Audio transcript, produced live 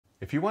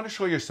If you want to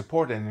show your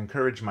support and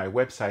encourage my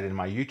website and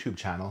my YouTube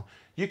channel,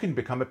 you can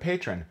become a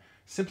patron.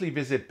 Simply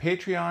visit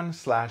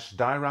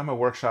Patreon/Diorama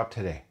Workshop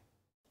today.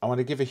 I want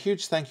to give a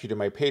huge thank you to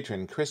my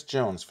patron, Chris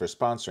Jones, for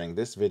sponsoring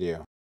this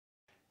video.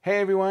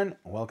 Hey everyone,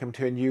 welcome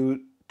to a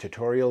new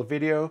tutorial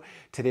video.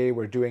 Today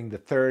we're doing the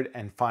third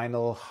and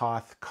final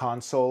Hoth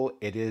console.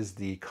 It is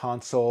the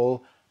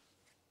console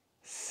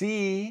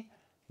C.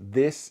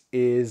 This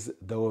is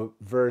the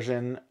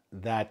version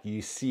that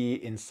you see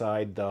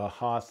inside the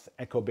Hoth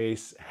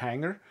EcoBase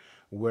hangar,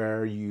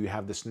 where you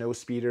have the snow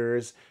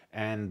speeders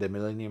and the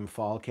Millennium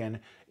Falcon.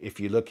 If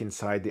you look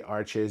inside the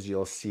arches,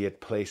 you'll see it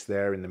placed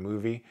there in the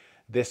movie.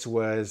 This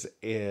was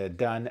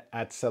done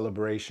at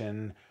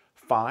Celebration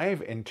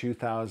 5 in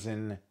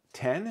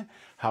 2010.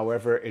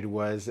 However, it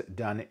was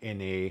done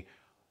in a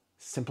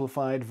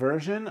simplified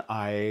version.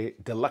 I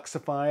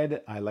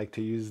deluxified, I like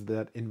to use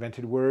that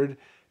invented word,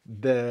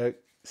 the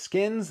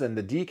skins and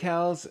the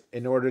decals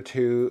in order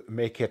to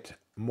make it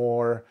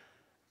more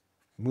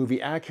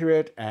movie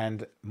accurate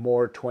and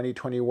more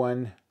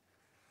 2021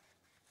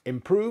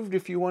 improved,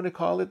 if you want to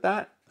call it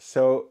that.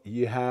 So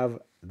you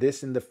have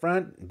this in the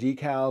front,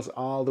 decals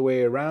all the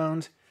way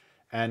around,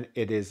 and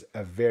it is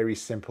a very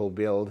simple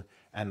build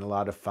and a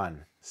lot of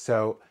fun.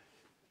 So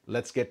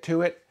let's get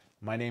to it.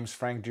 My name's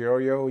Frank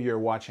Diorio. You're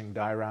watching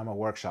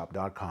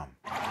DioramaWorkshop.com.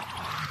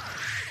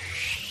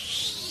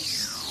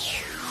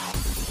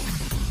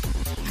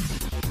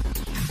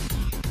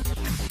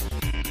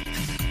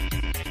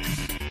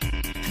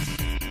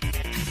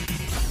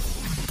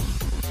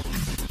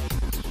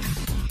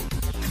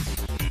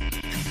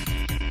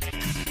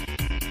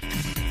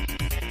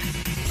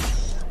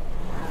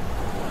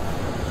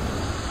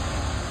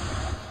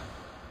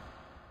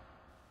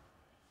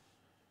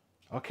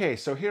 Okay,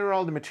 so here are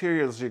all the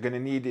materials you're going to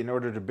need in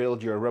order to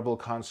build your Rebel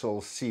Console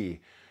C.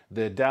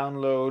 The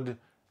download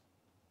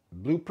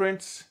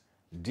blueprints,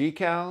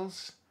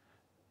 decals,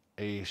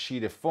 a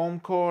sheet of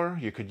foam core.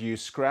 You could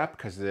use scrap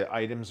because the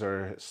items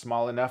are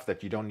small enough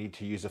that you don't need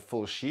to use a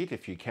full sheet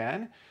if you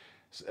can.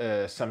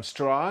 Some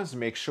straws,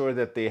 make sure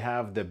that they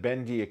have the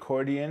bendy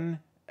accordion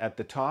at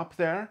the top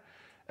there.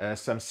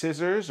 Some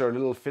scissors or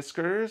little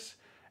fiskers,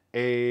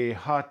 a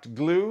hot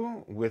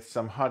glue with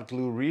some hot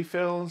glue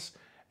refills,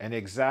 an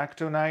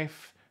X-Acto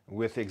knife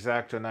with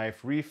X-Acto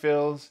knife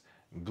refills,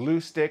 glue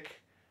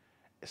stick,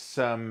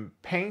 some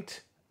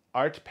paint,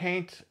 art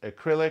paint,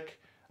 acrylic.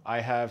 I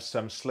have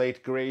some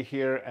slate gray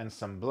here and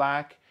some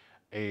black,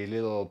 a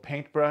little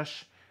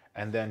paintbrush,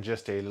 and then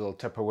just a little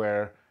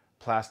Tupperware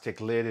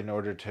plastic lid in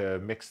order to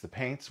mix the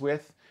paints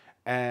with,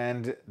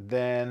 and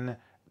then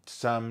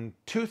some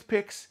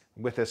toothpicks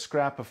with a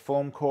scrap of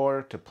foam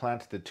core to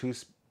plant the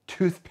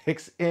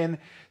toothpicks in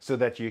so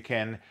that you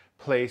can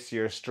place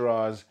your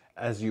straws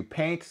as you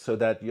paint, so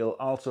that you'll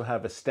also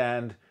have a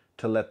stand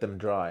to let them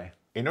dry.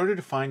 In order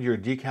to find your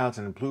decals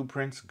and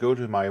blueprints, go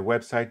to my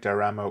website,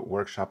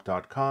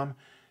 dioramaworkshop.com,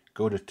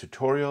 go to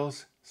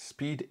Tutorials,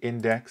 Speed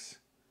Index,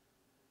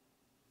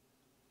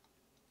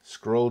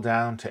 scroll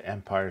down to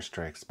Empire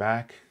Strikes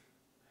Back,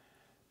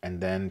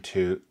 and then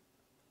to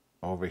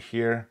over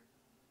here,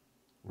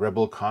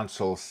 Rebel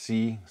Console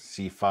C,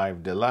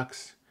 C5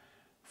 Deluxe.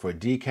 For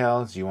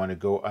decals, you want to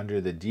go under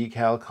the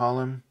decal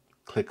column,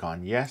 click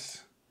on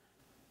Yes.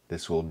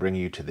 This will bring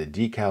you to the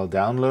decal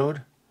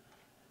download.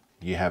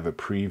 You have a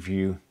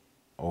preview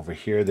over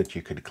here that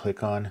you could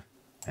click on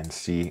and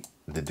see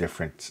the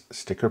different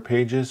sticker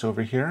pages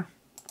over here.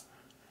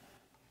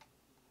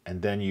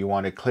 And then you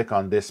want to click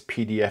on this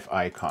PDF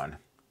icon.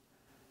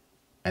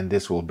 And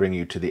this will bring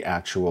you to the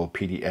actual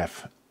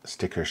PDF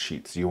sticker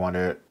sheets. You want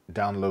to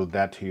download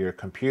that to your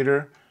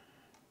computer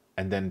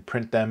and then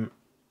print them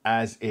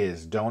as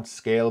is. Don't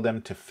scale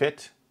them to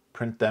fit.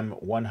 Print them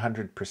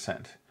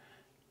 100%.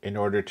 In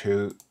order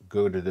to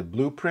go to the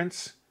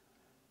blueprints,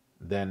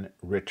 then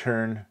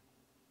return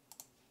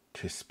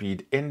to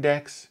Speed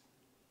Index,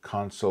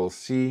 Console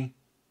C,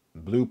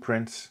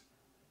 Blueprints,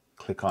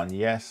 click on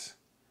Yes,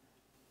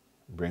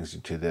 brings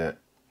you to the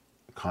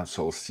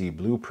Console C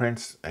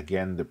Blueprints,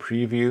 again the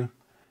preview,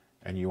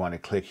 and you want to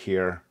click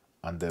here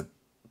on the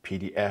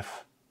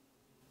PDF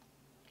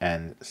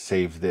and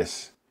save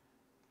this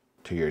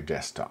to your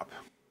desktop.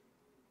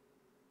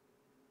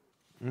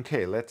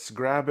 Okay, let's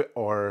grab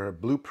our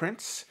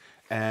blueprints,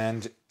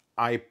 and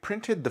I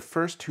printed the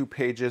first 2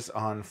 pages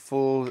on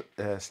full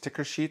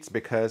sticker sheets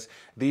because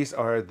these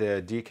are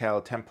the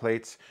decal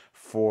templates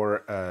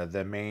for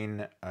the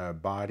main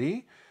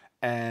body,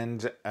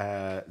 and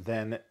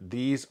then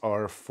these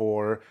are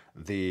for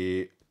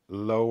the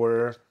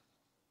lower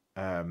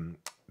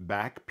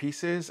back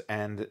pieces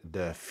and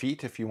the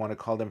feet, if you want to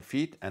call them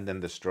feet, and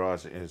then the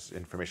straws is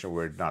information.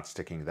 We're not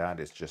sticking that,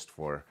 it's just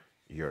for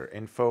your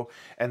info.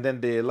 And then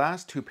the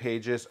last 2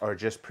 pages are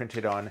just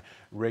printed on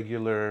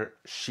regular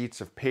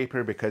sheets of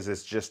paper because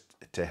it's just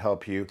to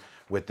help you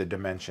with the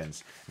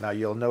dimensions. Now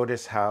you'll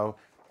notice how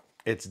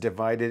it's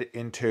divided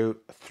into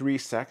 3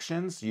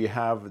 sections. You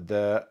have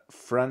the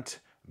front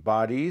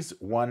bodies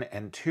 1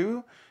 and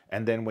 2,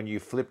 and then when you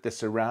flip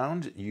this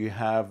around, you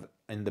have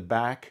in the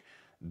back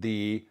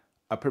the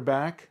upper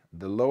back,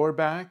 the lower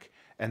back,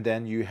 and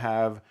then you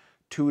have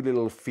two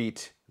little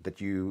feet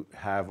that you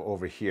have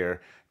over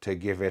here to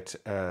give it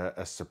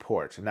a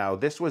support. Now,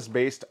 this was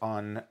based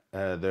on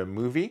the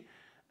movie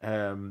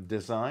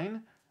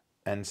design,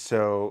 and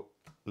so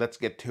let's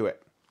get to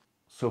it.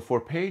 So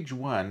for page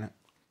 1,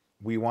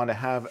 we want to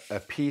have a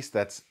piece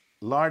that's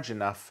large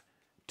enough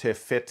to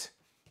fit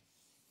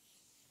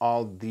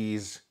all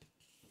these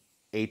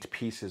 8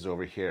 pieces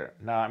over here.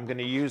 Now I'm going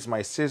to use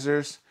my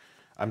scissors.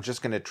 I'm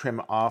just going to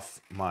trim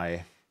off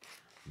my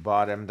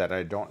bottom that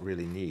I don't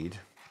really need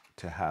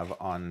to have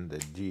on the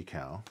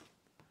decal.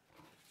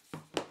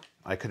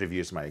 I could have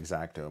used my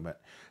X-Acto,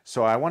 but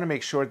so I want to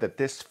make sure that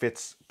this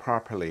fits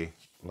properly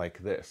like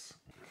this.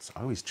 It's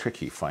always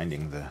tricky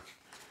finding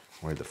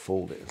where the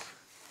fold is.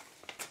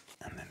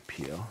 And then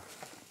peel.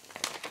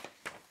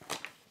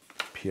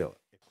 Peel.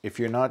 If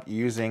you're not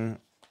using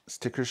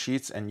sticker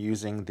sheets and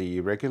using the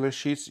regular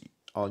sheets,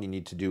 all you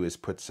need to do is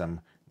put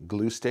some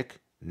glue stick.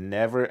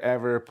 Never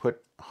ever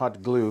put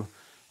hot glue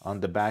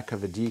on the back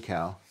of a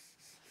decal.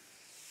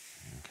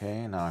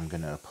 Okay, now I'm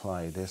going to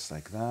apply this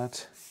like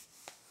that.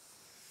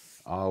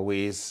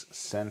 Always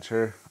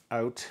center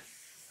out,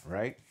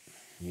 right?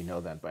 You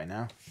know that by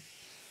now.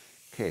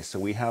 Okay, so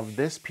we have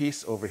this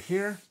piece over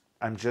here.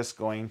 I'm just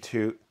going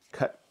to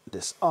cut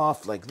this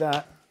off like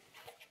that.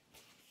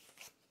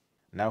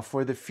 Now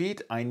for the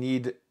feet, I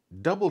need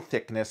double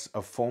thickness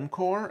of foam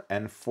core,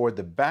 and for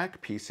the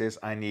back pieces,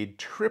 I need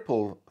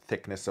triple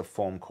thickness of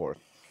foam core.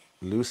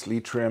 Loosely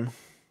trim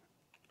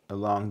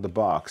along the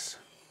box.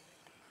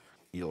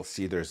 You'll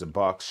see there's a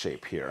box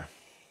shape here.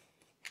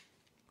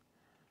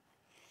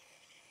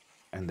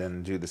 And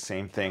then do the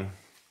same thing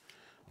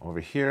over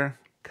here.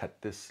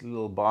 Cut this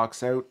little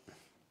box out.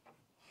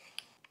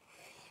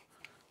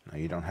 Now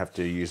you don't have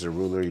to use a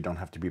ruler, you don't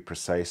have to be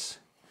precise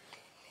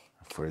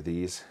for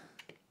these.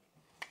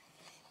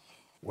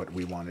 What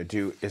we want to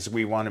do is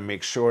we want to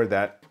make sure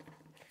that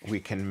we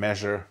can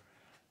measure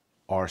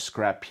our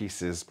scrap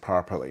pieces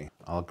properly.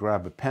 I'll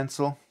grab a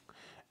pencil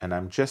and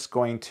I'm just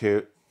going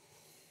to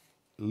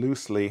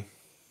loosely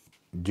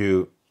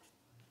do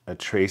a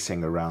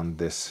tracing around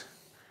this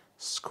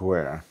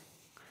square.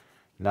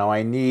 Now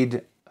I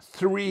need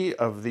 3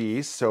 of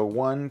these, so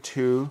 1,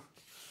 2,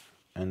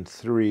 and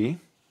 3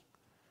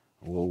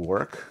 will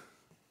work.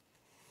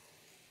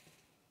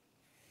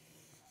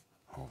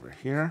 Over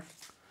here,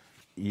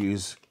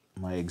 use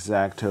my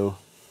X-Acto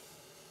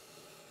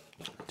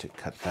to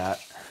cut that,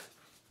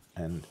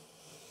 and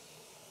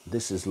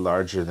this is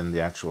larger than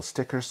the actual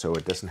sticker, so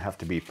it doesn't have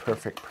to be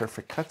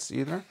perfect cuts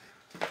either.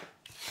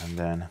 And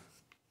then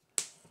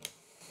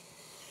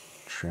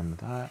trim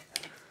that.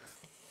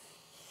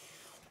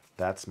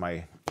 That's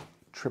my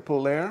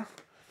triple layer.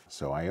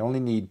 So I only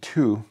need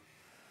 2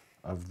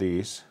 of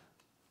these.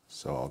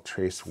 So I'll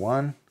trace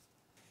 1.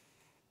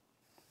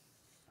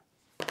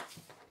 I'll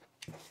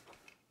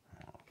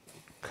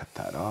cut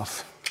that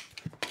off.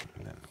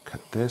 And then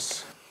cut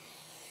this.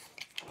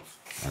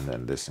 And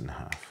then this in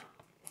half.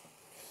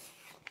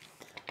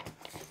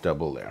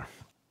 Double layer.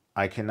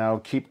 I can now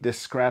keep this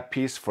scrap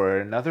piece for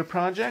another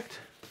project.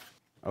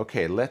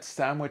 Okay, let's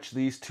sandwich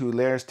these 2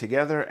 layers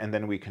together and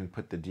then we can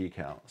put the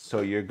decal.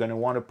 So you're going to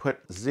want to put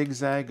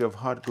zigzag of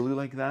hot glue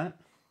like that.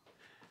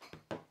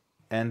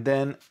 And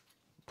then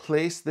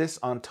place this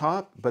on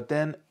top, but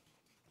then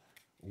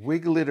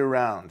wiggle it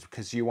around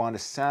because you want to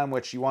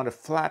sandwich, you want to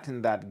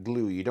flatten that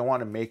glue. You don't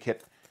want to make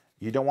it,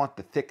 you don't want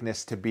the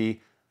thickness to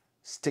be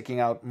sticking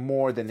out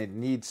more than it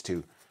needs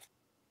to.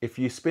 If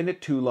you spin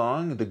it too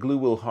long, the glue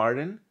will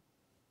harden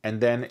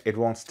and then it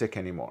won't stick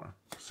anymore.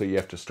 So you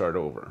have to start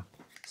over.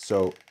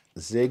 So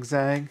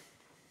zigzag,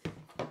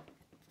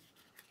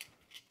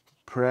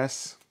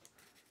 press,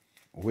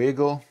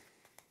 wiggle,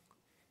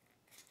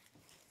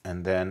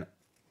 and then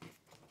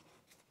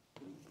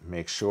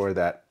make sure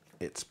that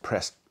it's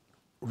pressed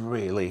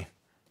really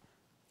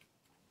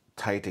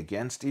tight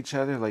against each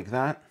other like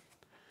that.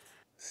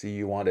 See,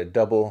 you want a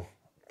double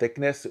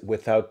thickness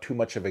without too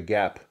much of a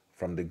gap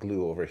from the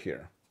glue over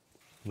here.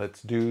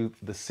 Let's do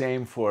the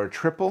same for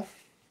triple.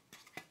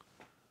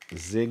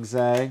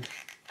 Zigzag.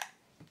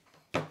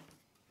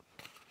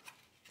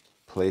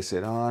 Place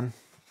it on,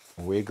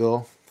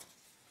 wiggle,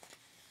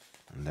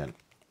 and then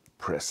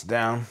press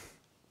down.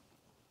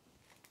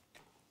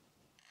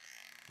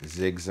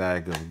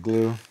 Zigzag of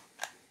glue.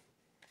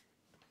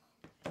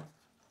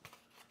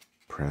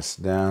 Press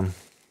down,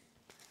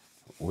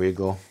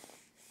 wiggle.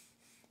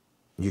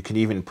 You can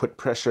even put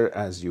pressure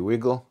as you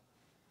wiggle.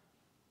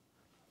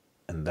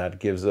 And that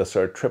gives us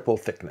our triple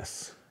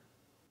thickness.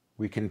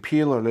 We can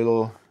peel our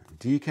little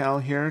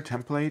decal here,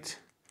 template.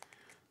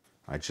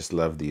 I just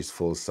love these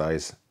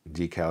full-size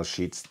decal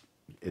sheets.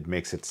 It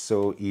makes it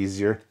so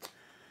easier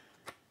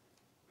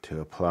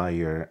to apply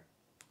your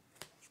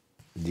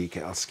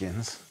decal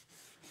skins.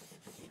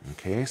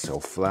 Okay, so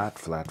flat,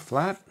 flat,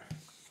 flat.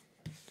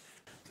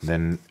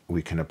 Then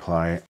we can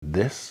apply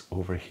this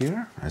over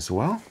here as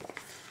well.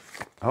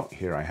 Oh,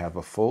 here I have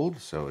a fold,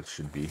 so it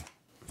should be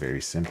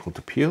very simple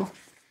to peel.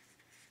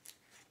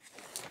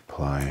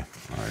 Apply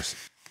our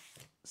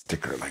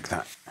sticker like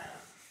that.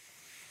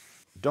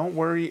 Don't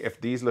worry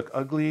if these look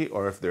ugly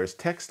or if there's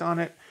text on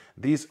it.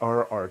 These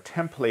are our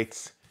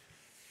templates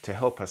to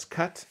help us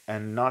cut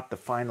and not the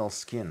final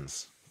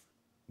skins.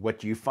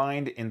 What you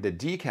find in the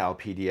Decal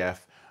PDF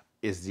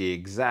is the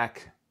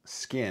exact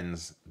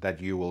skins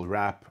that you will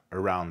wrap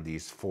around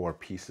these 4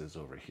 pieces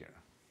over here.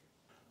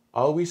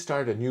 Always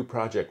start a new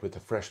project with a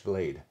fresh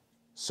blade.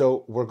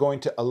 So we're going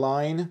to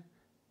align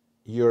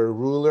your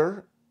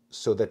ruler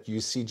so that you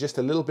see just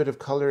a little bit of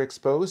color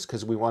exposed,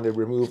 because we want to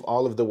remove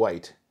all of the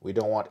white. We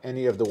don't want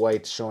any of the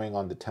white showing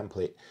on the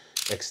template.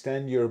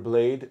 Extend your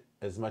blade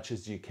as much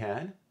as you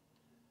can.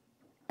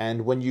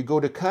 And when you go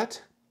to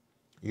cut,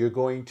 you're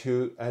going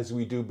to, as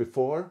we do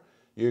before,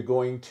 you're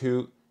going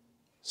to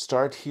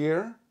start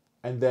here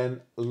and then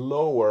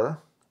lower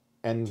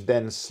and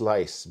then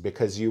slice,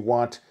 because you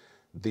want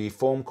the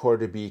foam core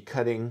to be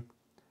cutting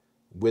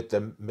with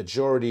the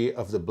majority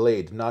of the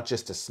blade, not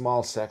just a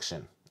small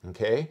section,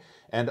 okay?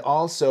 And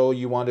also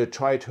you want to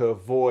try to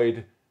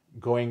avoid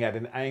going at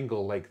an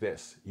angle like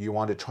this. You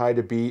want to try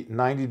to be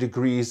 90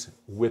 degrees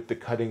with the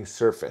cutting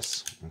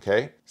surface,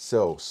 okay?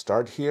 So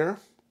start here.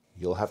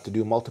 You'll have to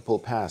do multiple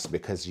passes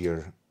because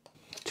you're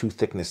 2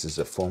 thicknesses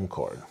of foam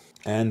core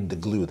and the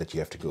glue that you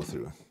have to go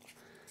through.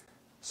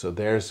 So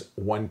there's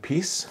 1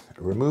 piece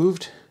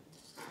removed.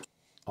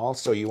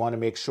 Also, you want to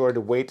make sure to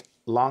wait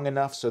long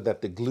enough so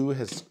that the glue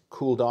has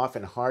cooled off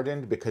and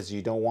hardened, because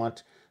you don't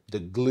want the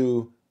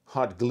glue,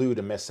 hot glue,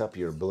 to mess up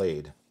your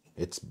blade.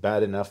 It's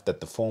bad enough that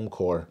the foam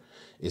core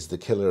is the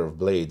killer of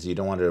blades. You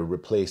don't want to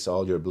replace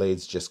all your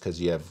blades just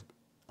because you have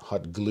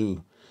hot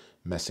glue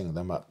messing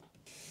them up.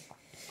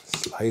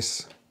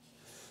 Slice,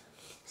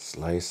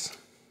 slice.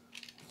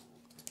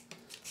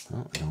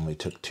 Oh, I only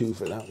took 2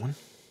 for that one.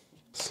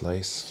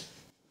 Slice,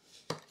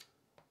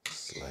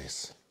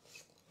 slice.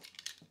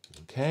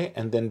 Okay,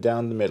 and then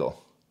down the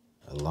middle.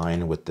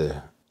 Align with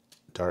the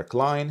dark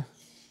line.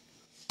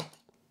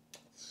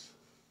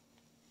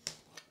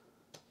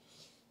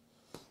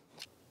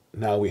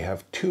 Now we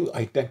have 2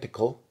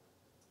 identical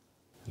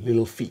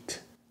little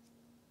feet.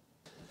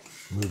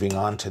 Moving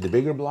on to the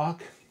bigger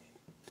block.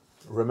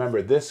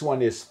 Remember, this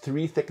one is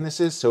 3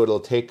 thicknesses, so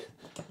it'll take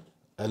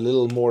a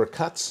little more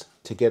cuts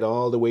to get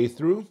all the way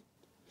through.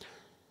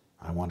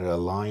 I want to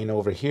align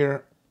over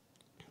here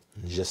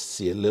and just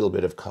see a little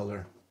bit of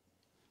color.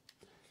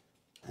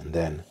 And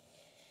then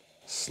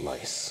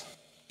slice,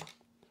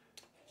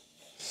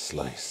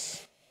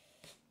 slice.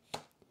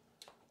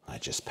 I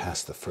just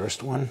passed the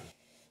first one.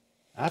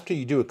 After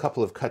you do a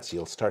couple of cuts,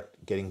 you'll start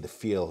getting the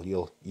feel.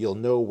 You'll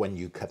know when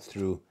you cut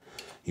through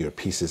your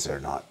pieces or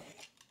not.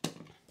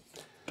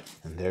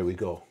 And there we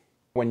go.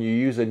 When you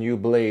use a new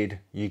blade,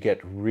 you get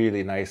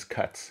really nice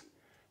cuts.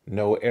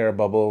 No air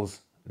bubbles,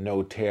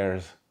 no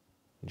tears,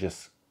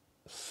 just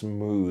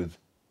smooth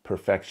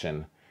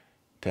perfection.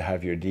 To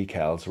have your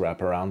decals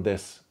wrap around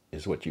this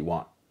is what you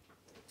want.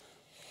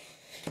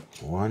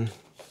 1,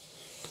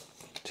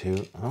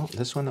 2, oh,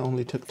 this one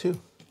only took 2.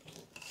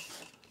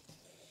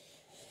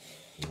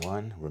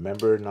 1,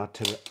 remember not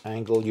to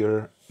angle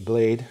your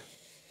blade.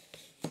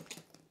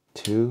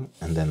 2,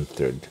 and then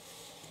third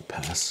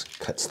pass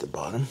cuts the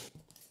bottom.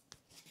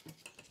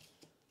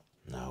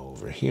 Now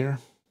over here.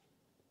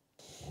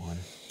 1,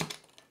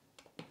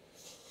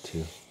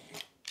 2,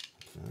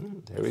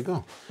 there we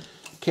go.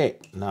 Okay,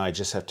 now I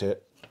just have to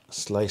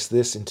slice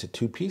this into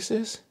 2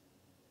 pieces.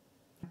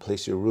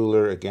 Place your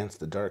ruler against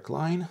the dark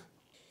line.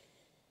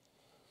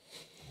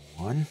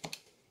 1,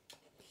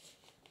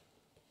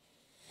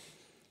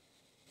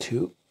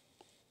 2.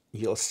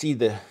 You'll see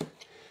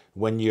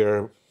when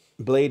your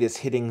blade is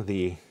hitting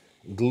the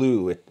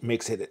glue, it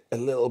makes it a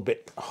little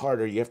bit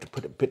harder. You have to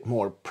put a bit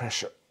more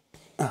pressure.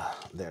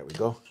 There we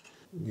go.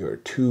 Your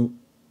 2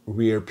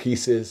 rear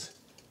pieces,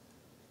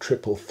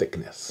 triple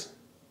thickness.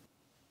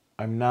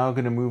 I'm now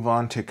going to move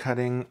on to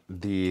cutting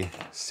the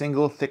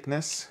single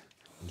thickness.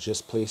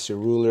 Just place your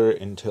ruler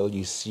until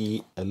you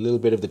see a little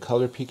bit of the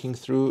color peeking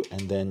through,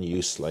 and then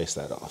you slice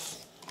that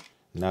off.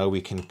 Now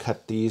we can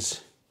cut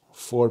these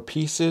 4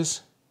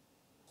 pieces.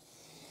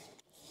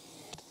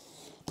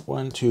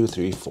 1, 2,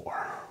 3,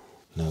 4.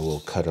 Now we'll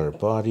cut our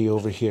body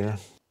over here.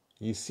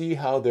 You see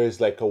how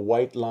there's like a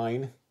white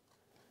line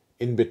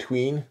in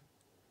between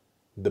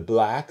the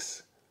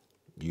blacks?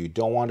 You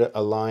don't want to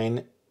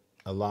align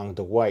along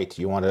the white.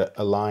 You want to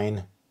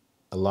align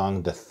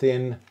along the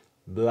thin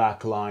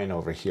black line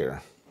over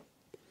here.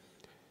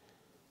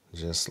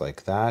 Just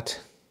like that.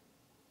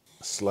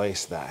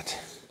 Slice that.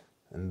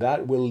 And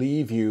that will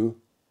leave you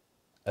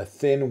a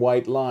thin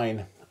white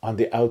line on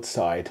the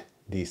outside.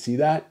 Do you see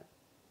that?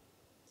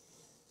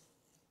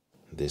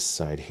 This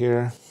side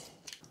here.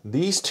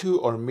 These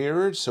 2 are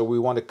mirrored, so we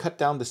want to cut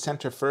down the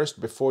center first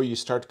before you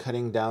start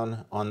cutting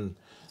down on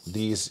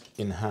these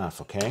in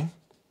half, okay?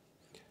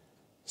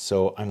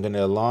 So I'm going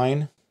to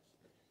align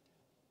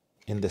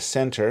in the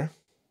center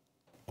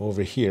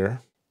over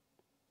here,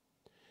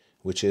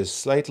 which is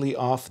slightly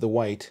off the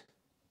white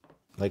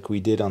like we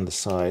did on the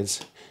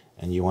sides,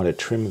 and you want to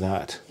trim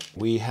that.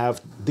 We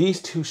have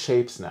these 2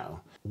 shapes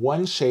now.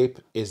 One shape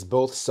is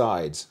both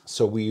sides,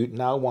 so we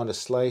now want to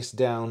slice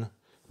down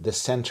the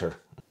center.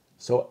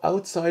 So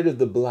outside of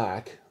the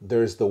black,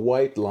 there's the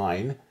white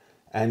line,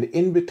 and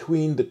in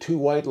between the two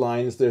white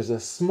lines, there's a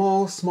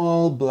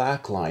small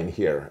black line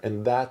here,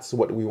 and that's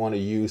what we want to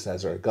use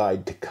as our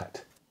guide to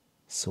cut.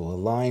 So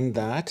align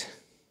that,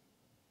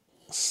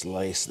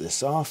 slice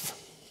this off.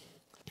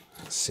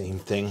 Same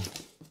thing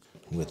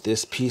with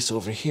this piece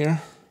over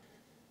here.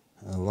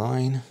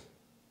 Align.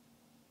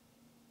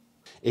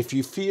 If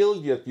you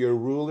feel that your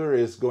ruler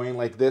is going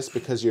like this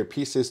because your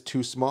piece is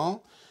too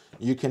small,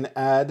 you can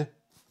add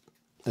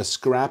a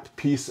scrap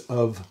piece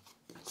of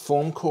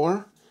foam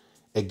core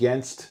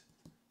against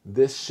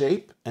this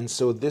shape, and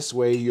so this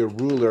way your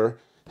ruler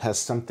has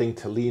something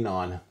to lean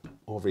on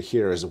over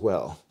here as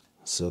well.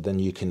 So then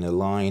you can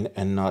align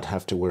and not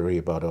have to worry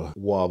about a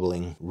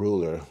wobbling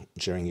ruler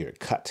during your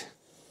cut.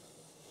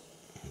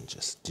 And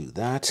just do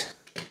that.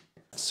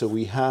 So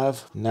we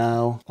have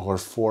now our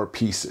 4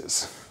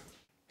 pieces.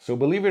 So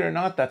believe it or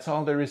not, that's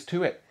all there is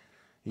to it.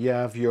 You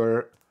have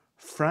your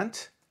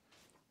front,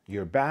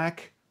 your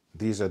back,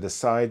 these are the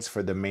sides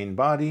for the main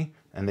body,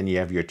 and then you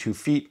have your 2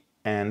 feet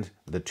and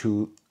the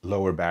 2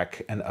 lower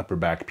back and upper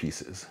back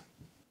pieces.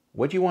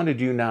 What you want to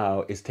do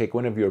now is take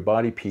one of your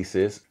body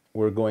pieces.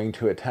 We're going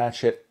to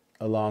attach it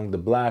along the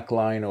black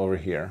line over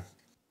here.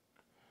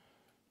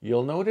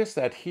 You'll notice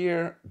that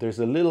here there's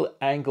a little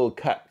angle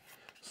cut.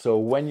 So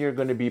when you're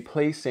going to be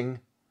placing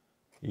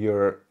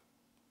your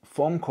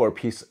foam core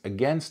piece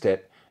against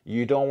it,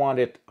 you don't want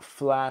it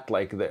flat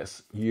like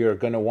this. You're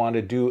going to want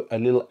to do a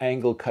little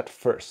angle cut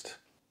first.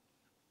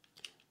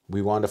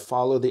 We want to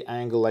follow the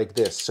angle like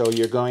this. So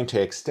you're going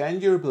to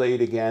extend your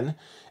blade again,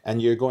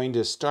 and you're going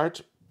to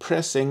start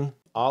pressing,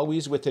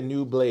 always with a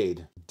new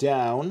blade,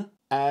 down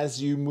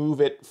as you move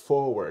it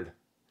forward.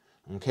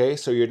 Okay,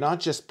 so you're not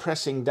just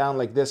pressing down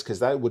like this because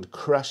that would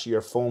crush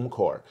your foam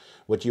core.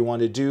 What you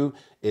want to do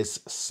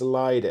is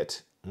slide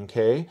it.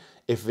 Okay,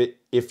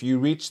 if you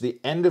reach the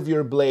end of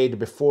your blade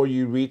before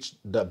you reach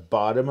the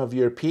bottom of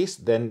your piece,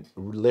 then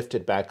lift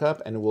it back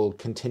up and we'll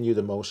continue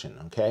the motion.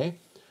 Okay,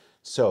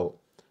 so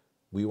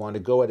we want to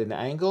go at an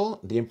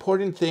angle. The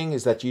important thing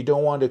is that you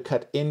don't want to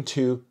cut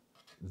into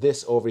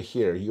this over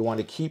here. You want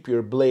to keep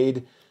your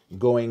blade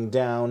going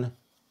down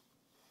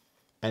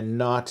and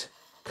not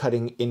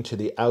cutting into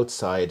the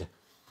outside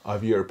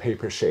of your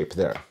paper shape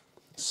there.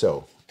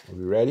 So, are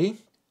we ready?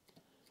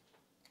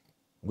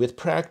 With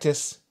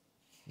practice,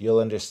 you'll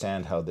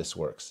understand how this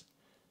works.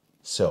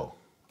 So,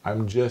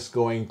 I'm just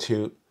going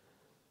to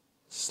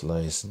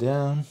slice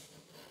down,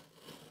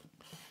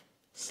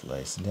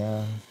 slice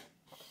down,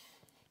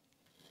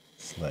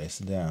 slice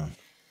down.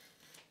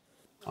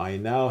 I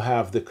now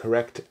have the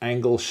correct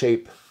angle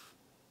shape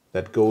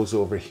that goes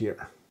over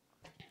here.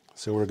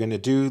 So we're going to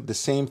do the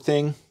same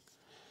thing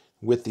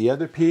with the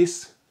other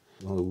piece.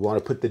 We want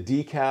to put the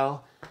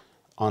decal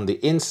on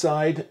the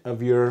inside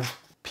of your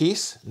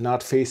piece,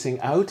 not facing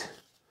out.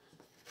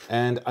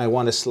 And I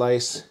want to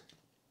slice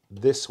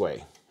this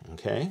way,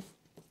 okay?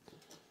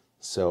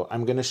 So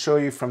I'm going to show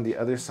you from the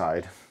other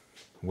side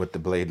what the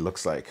blade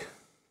looks like.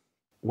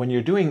 When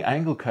you're doing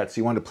angle cuts,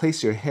 you want to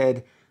place your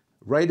head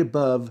right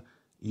above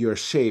your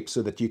shape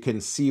so that you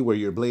can see where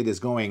your blade is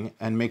going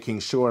and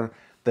making sure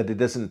that it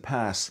doesn't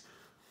pass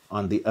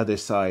on the other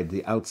side,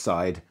 the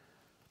outside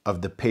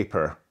of the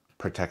paper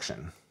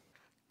protection.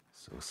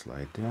 So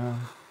slide down,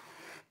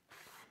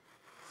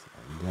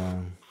 slide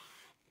down.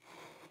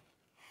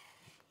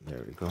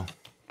 There we go.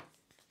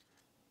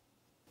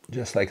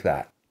 Just like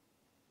that.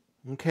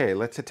 Okay,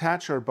 let's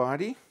attach our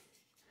body.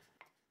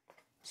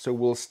 So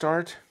we'll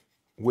start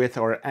with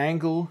our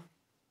angle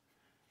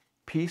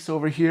piece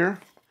over here.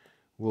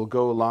 We'll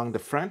go along the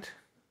front.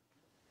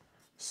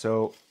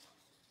 So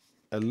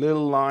a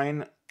little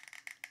line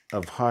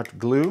of hot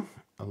glue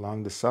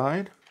along the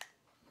side.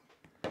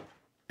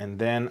 And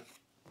then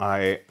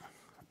I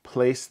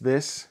place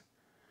this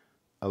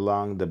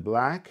along the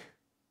black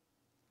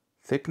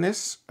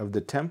thickness of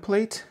the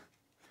template.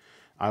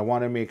 I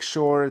want to make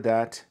sure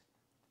that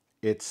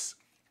it's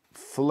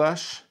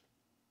flush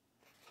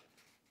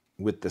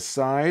with the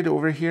side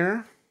over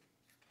here,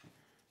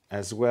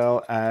 as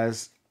well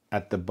as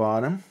at the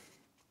bottom.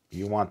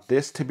 You want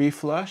this to be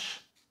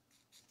flush,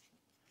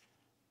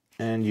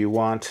 and you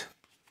want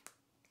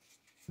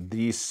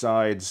these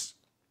sides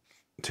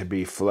to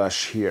be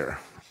flush here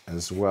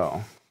as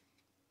well.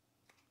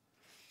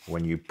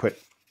 When you put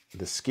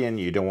the skin,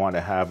 you don't want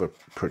to have a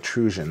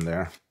protrusion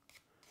there.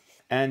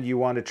 And you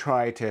want to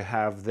try to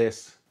have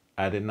this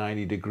at a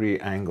 90-degree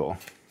angle.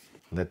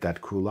 Let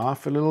that cool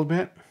off a little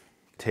bit.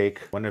 Take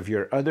one of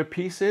your other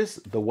pieces,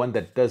 the one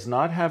that does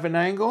not have an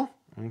angle,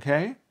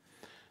 okay?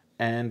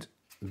 And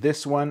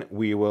this one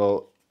we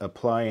will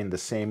apply in the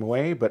same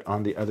way, but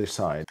on the other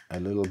side. A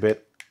little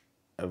bit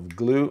of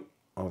glue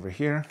over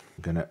here.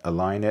 I'm gonna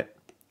align it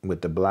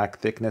with the black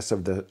thickness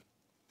of the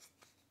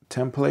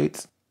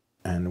template,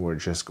 and we're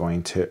just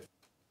going to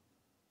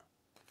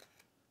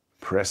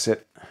press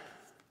it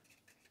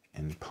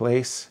in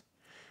place,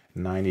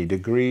 90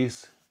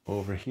 degrees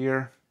over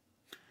here,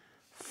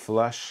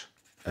 flush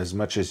as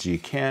much as you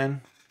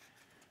can.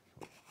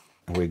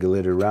 Wiggle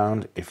it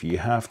around if you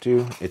have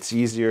to. It's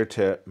easier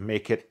to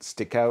make it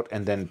stick out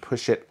and then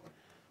push it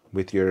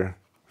with your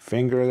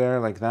finger there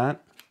like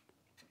that.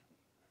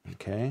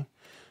 Okay,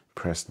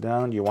 press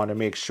down. You want to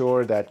make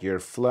sure that you're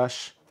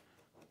flush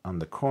on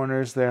the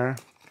corners there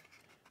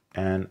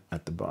and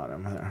at the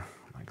bottom there,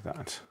 like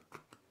that.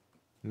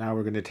 Now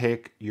we're going to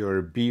take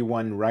your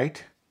B1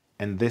 right,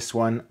 and this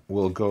one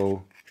will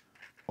go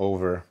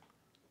over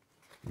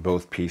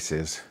both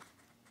pieces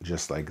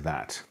just like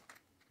that.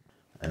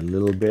 A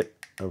little bit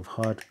of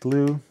hot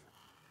glue,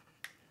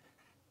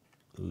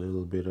 a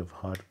little bit of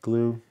hot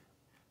glue,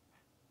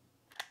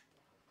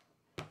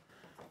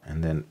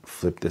 and then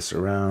flip this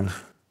around,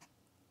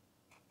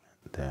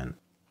 then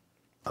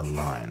a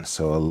line.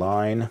 So a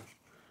line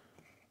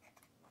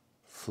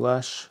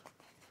flush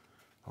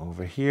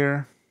over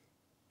here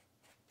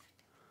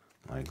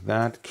like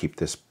that. Keep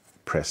this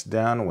pressed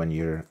down when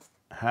you're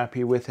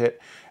happy with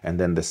it, and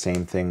then the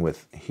same thing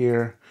with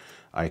here.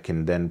 I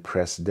can then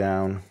press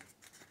down,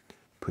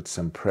 put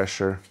some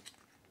pressure,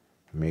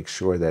 make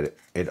sure that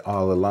it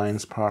all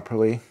aligns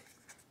properly.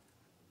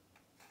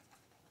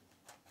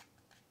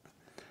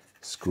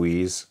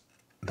 Squeeze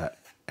that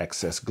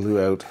excess glue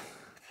out.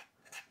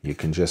 You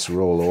can just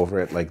roll over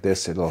it like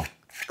this. It'll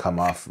come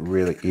off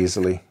really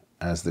easily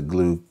as the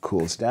glue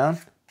cools down.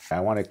 I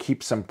want to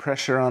keep some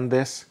pressure on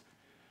this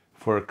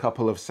for a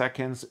couple of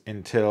seconds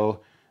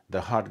until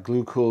the hot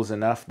glue cools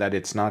enough that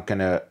it's not going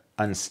to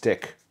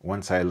unstick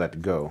once I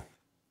let go.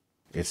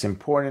 It's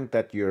important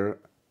that your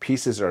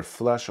pieces are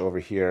flush over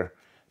here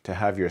to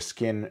have your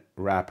skin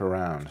wrap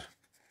around.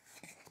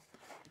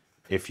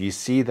 If you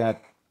see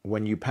that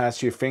when you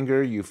pass your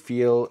finger, you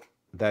feel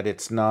that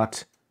it's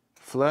not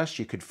flush,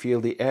 you could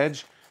feel the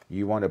edge,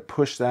 you want to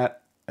push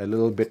that a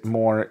little bit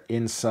more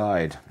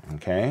inside,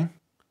 okay?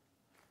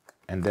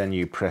 And then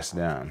you press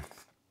down.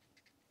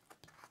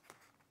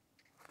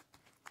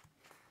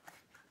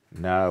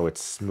 Now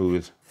it's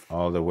smooth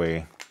all the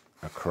way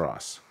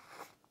across.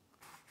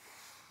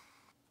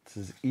 It's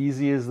as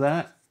easy as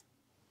that.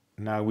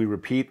 Now we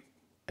repeat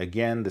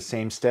again the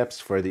same steps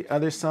for the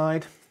other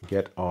side.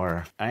 Get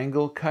our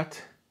angle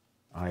cut.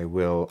 I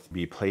will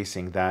be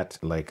placing that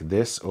like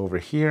this over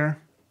here.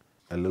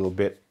 A little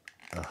bit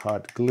of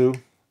hot glue.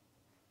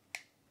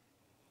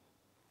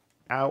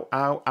 Ow,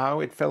 ow, ow,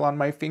 it fell on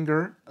my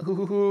finger.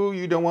 Ooh,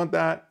 you don't want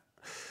that.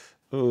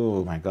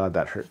 Oh my God,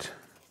 that hurt.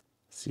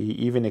 See,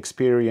 even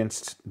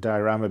experienced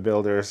diorama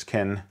builders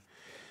can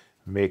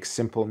make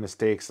simple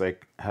mistakes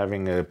like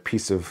having a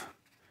piece of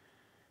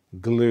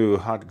glue,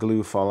 hot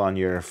glue, fall on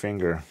your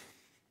finger.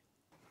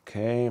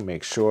 Okay,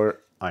 make sure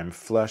I'm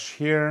flush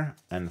here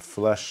and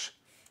flush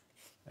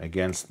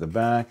against the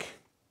back.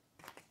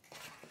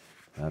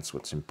 That's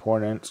what's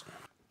important.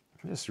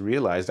 I just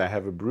realized I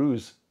have a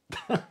bruise.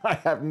 I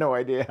have no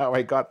idea how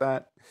I got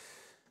that.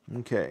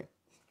 Okay,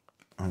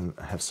 I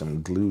have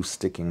some glue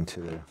sticking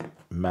to the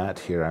mat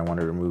here. I want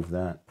to remove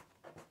that.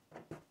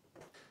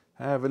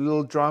 I have a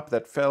little drop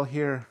that fell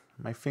here.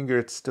 My finger,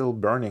 it's still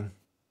burning.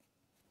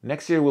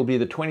 Next year will be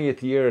the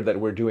 20th year that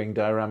we're doing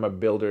Diorama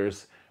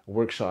Builders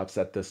workshops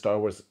at the Star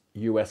Wars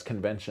US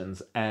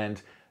conventions,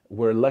 and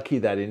we're lucky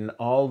that in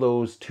all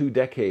those 2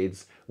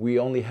 decades, we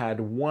only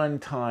had one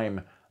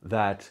time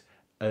that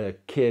a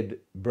kid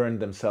burned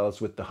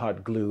themselves with the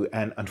hot glue,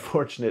 and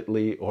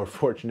unfortunately, or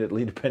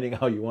fortunately, depending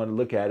how you want to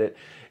look at it,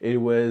 it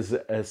was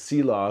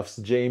Selof's,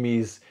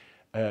 Jamie's,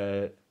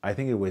 I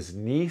think it was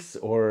niece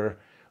or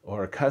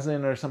a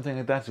cousin or something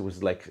like that. It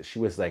was like, she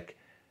was like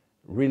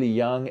really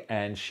young,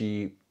 and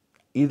she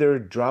either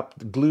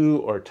dropped glue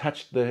or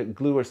touched the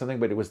glue or something,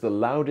 but it was the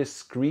loudest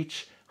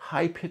screech,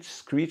 high-pitched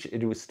screech.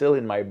 It was still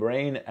in my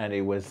brain, and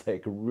it was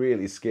like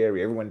really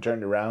scary. Everyone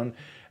turned around,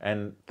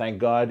 and thank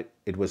God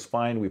it was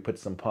fine. We put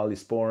some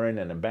polysporin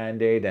and a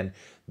Band-Aid, and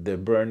the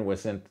burn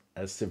wasn't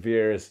as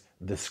severe as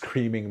the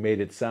screaming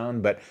made it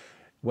sound. But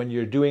when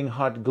you're doing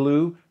hot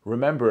glue,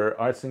 remember,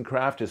 arts and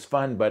craft is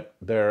fun, but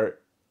there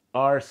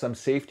are some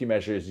safety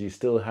measures you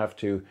still have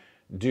to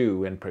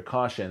do and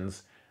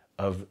precautions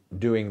of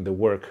doing the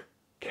work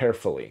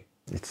carefully.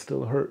 It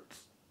still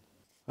hurts.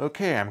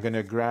 Okay, I'm going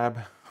to grab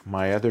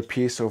my other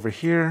piece over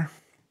here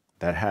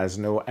that has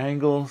no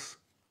angles,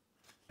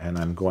 and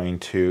I'm going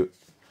to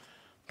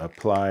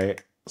apply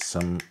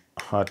some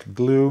hot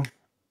glue,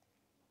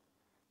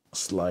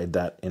 slide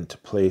that into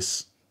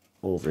place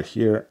over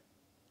here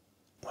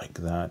like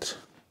that.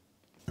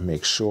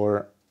 Make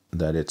sure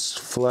that it's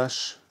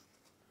flush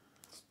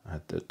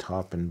at the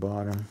top and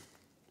bottom.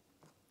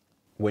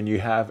 When you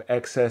have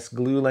excess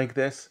glue like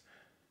this,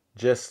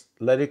 just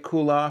let it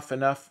cool off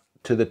enough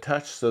to the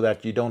touch so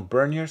that you don't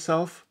burn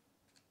yourself.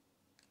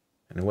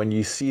 And when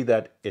you see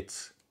that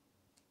it's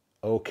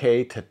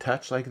okay to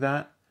touch like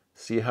that,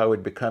 see how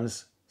it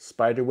becomes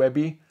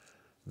spiderwebby?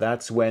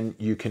 That's when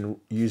you can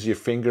use your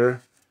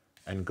finger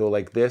and go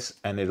like this,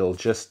 and it'll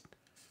just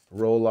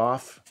roll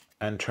off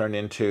and turn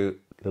into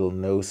little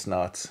nose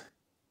knots.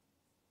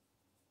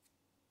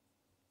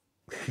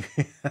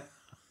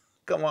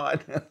 Come on.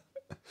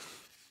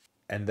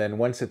 And then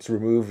once it's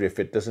removed, if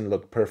it doesn't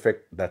look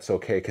perfect, that's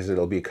okay because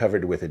it'll be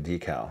covered with a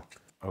decal.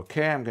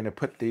 Okay, I'm going to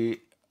put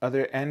the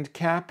other end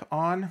cap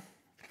on.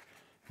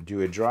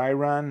 Do a dry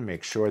run,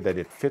 make sure that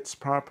it fits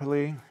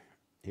properly.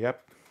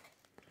 Yep.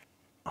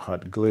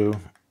 Hot glue.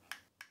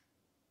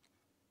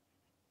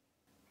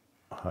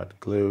 Hot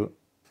glue.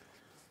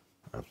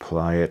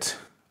 Apply it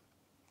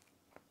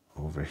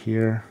over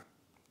here.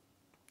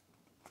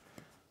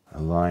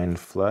 Align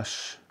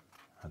flush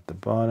at the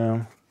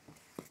bottom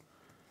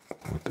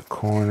with the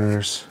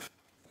corners.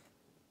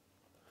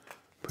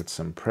 Put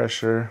some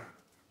pressure.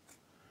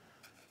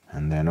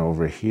 And then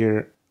over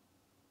here,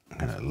 I'm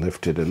going to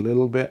lift it a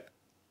little bit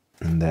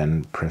and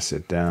then press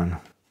it down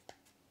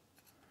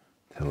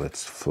till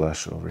it's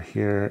flush over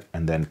here,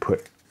 and then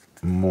put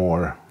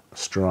more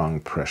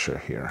strong pressure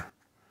here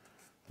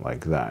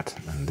like that.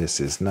 And this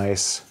is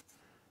nice.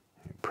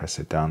 Press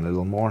it down a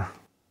little more.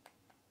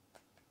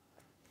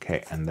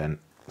 Okay, and then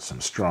some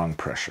strong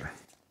pressure.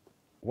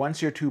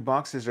 Once your 2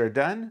 boxes are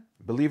done,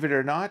 believe it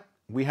or not,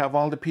 we have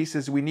all the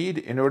pieces we need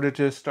in order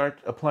to start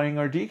applying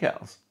our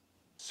decals.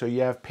 So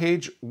you have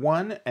page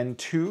 1 and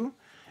 2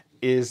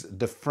 is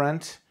the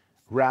front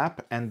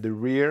wrap and the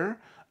rear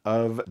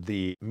of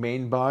the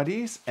main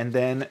bodies, and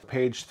then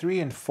page 3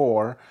 and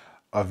 4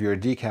 of your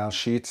decal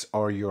sheets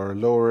are your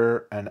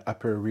lower and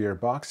upper rear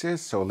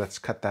boxes. So let's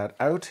cut that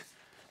out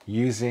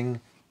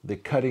using the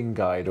cutting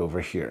guide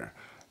over here.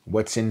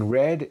 What's in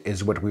red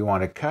is what we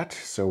want to cut,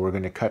 so we're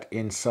going to cut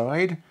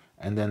inside,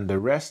 and then the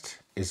rest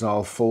is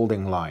all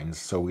folding lines,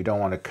 so we don't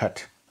want to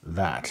cut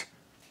that.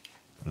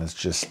 Let's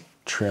just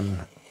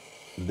trim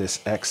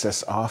this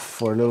excess off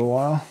for a little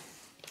while,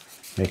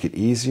 make it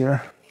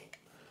easier.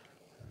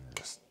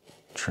 Just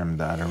trim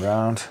that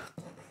around,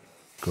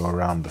 go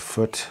around the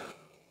foot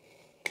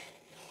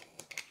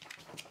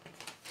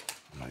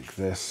like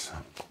this.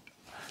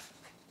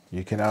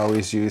 You can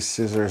always use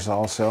scissors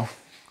also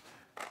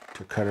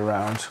to cut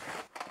around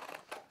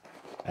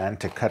and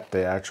to cut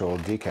the actual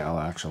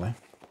decal actually.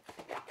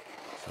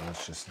 So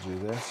let's just do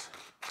this.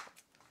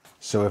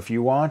 So if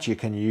you want, you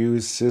can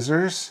use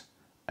scissors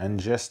and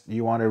just,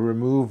 you want to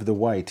remove the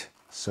white.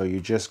 So you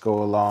just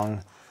go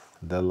along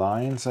the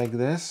lines like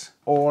this,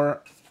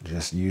 or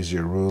just use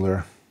your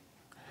ruler.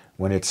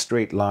 When it's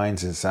straight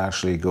lines, it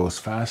actually goes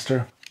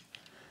faster.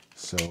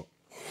 So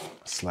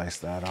slice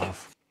that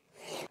off.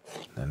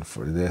 Then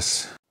for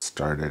this,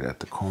 start it at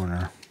the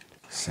corner.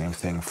 Same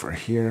thing for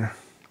here,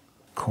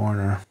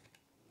 corner.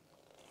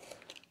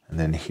 And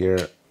then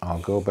here I'll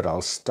go, but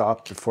I'll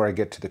stop before I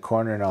get to the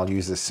corner and I'll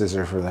use a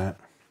scissor for that.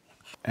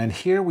 And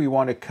here we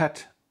want to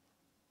cut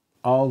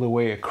all the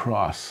way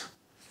across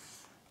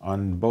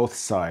on both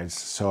sides,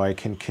 so I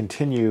can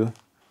continue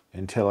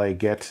until I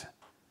get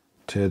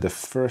to the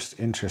first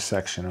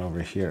intersection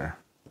over here.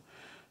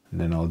 And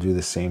then I'll do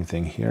the same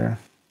thing here.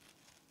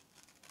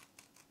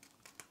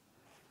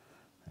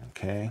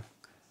 Okay.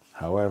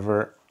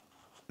 However,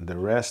 the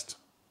rest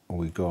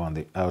we go on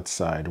the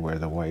outside where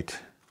the white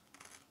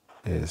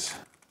is.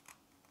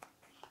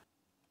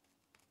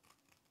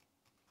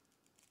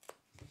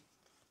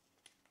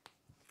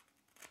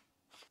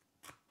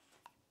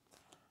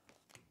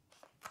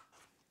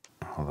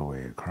 All the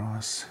way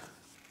across,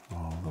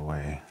 all the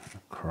way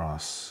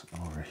across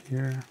over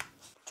here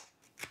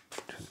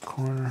to the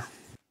corner.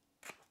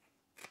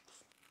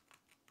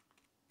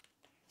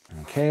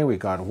 Okay, we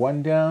got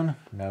one down.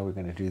 Now we're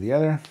going to do the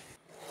other.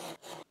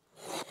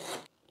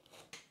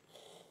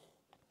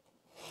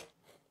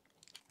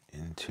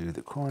 Into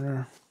the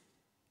corner.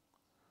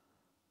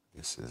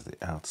 This is the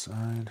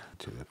outside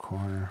to the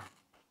corner.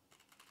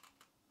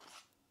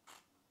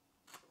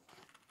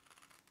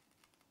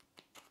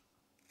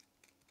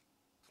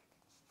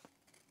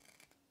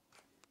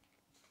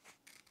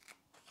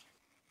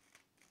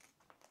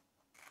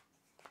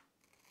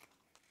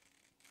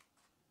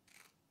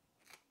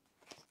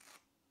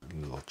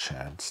 Little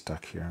Chad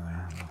stuck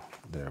here.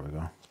 There we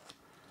go.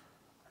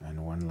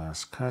 And one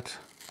last cut.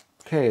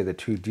 Okay, the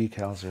 2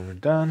 decals are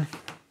done.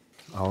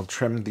 I'll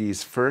trim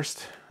these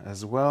first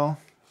as well.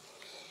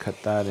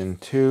 Cut that in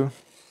 2.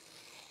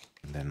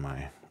 And then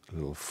my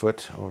little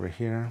foot over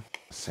here.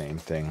 Same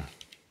thing.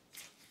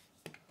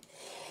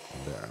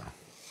 There.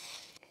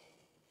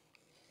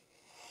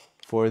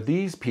 For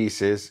these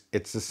pieces,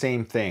 it's the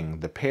same thing.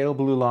 The pale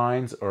blue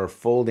lines are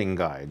folding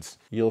guides.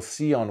 You'll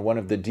see on one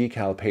of the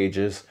decal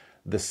pages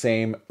the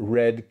same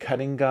red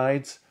cutting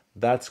guides.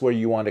 That's where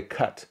you want to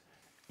cut.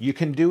 You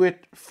can do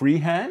it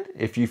freehand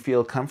if you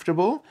feel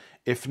comfortable.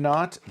 If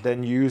not,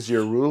 then use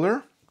your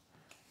ruler.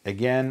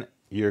 Again,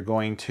 you're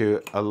going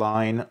to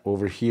align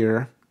over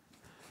here.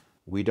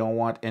 We don't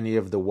want any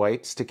of the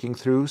white sticking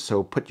through,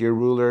 so put your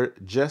ruler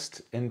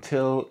just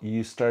until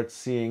you start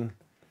seeing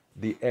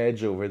the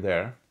edge over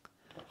there.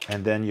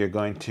 And then you're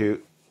going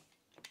to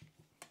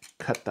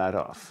cut that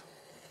off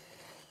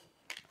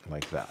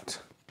like that.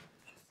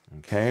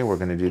 Okay, we're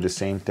going to do the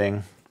same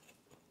thing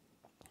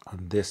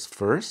on this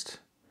first.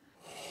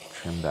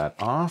 Trim that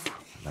off,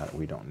 that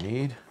we don't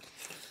need.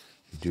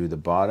 Do the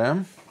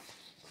bottom.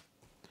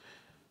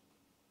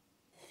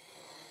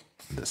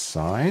 the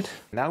side.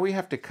 Now we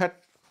have to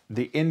cut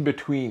the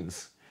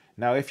in-betweens.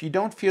 Now, if you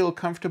don't feel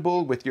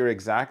comfortable with your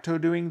X-Acto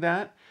doing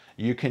that,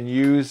 you can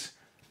use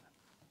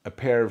a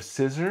pair of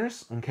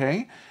scissors,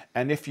 okay?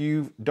 And if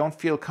you don't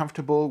feel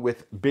comfortable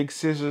with big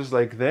scissors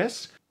like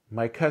this,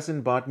 my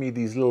cousin bought me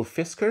these little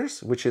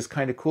fiskars, which is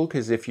kind of cool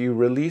because if you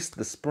release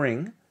the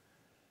spring,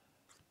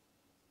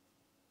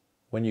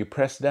 when you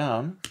press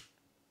down,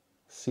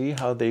 see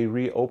how they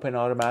reopen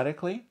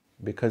automatically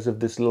because of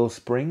this little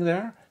spring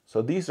there?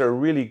 So these are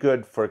really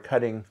good for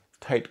cutting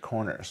tight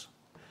corners.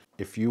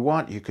 If you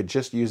want, you could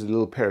just use a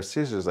little pair of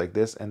scissors like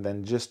this and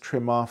then just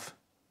trim off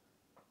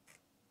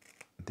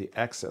the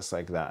excess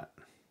like that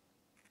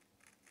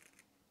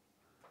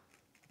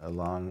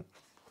along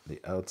the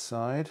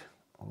outside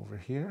over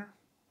here,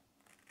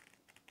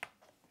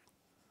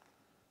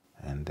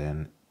 and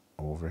then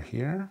over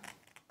here.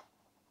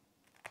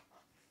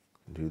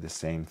 Do the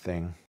same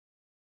thing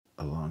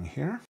along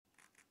here.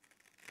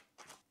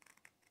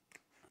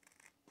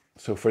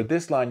 So for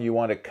this line, you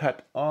want to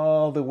cut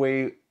all the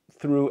way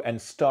through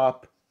and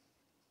stop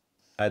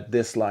at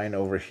this line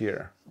over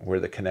here where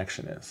the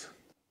connection is.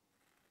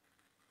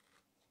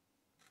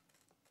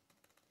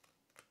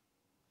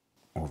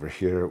 Over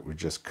here, we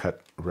just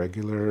cut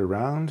regular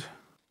around.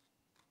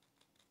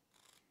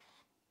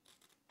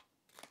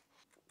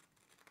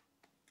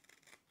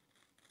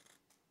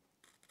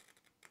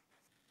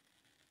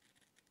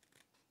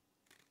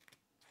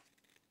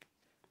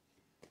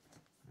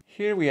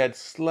 Here we had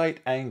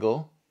slight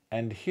angle,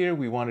 and here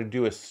we want to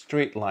do a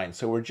straight line.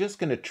 So we're just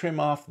going to trim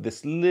off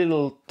this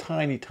little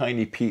tiny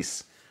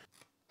piece.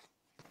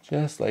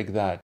 Just like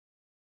that.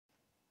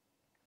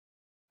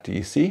 Do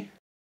you see?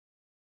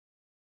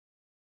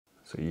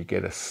 So you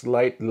get a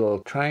slight little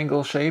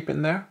triangle shape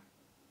in there.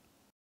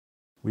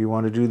 We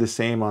want to do the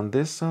same on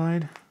this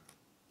side.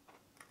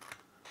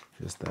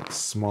 Just that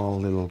small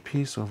little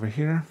piece over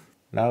here.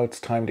 Now it's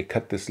time to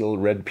cut this little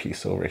red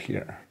piece over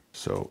here.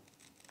 So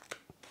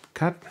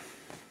cut.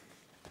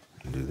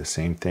 Do the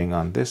same thing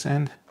on this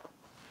end.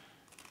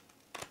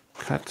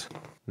 Cut.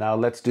 Now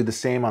let's do the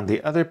same on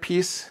the other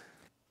piece.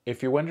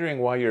 If you're wondering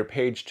why your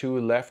page 2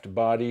 left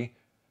body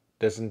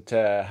doesn't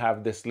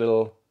have this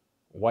little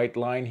white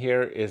line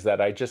here, is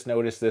that I just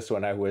noticed this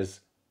when I was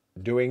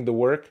doing the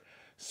work.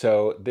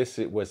 So this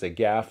was a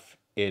gaff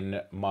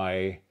in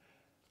my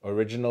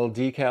original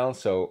decal.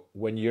 So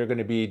when you're going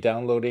to be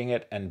downloading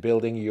it and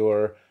building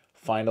your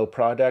final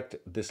product,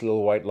 this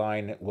little white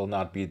line will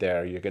not be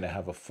there. You're going to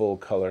have a full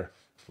color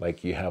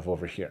like you have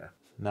over here.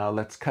 Now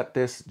let's cut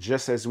this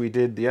just as we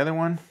did the other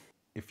one.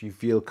 If you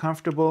feel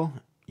comfortable,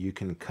 you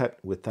can cut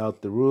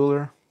without the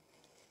ruler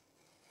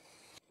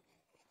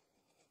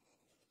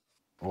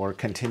or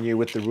continue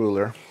with the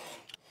ruler.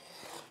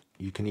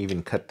 You can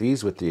even cut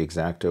these with the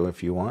X-Acto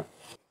if you want.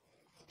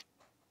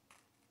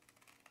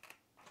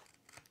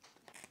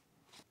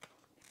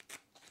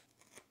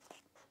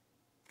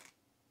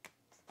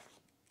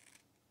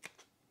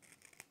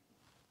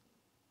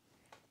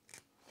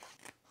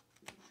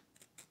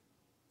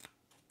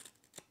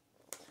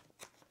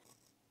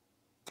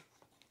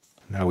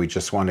 Now we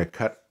just want to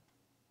cut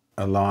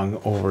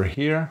along over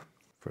here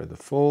for the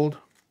fold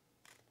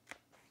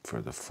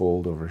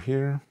over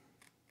here.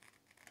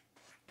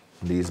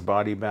 These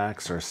body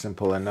backs are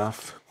simple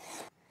enough.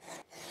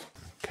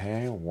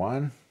 Okay,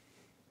 one.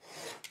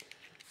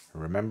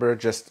 Remember,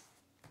 just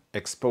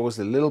expose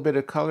a little bit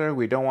of color.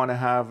 We don't want to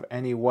have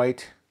any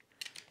white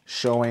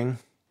showing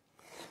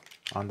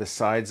on the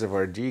sides of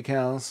our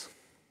decals.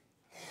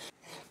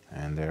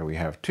 And there we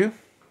have two.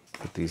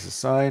 Put these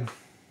aside.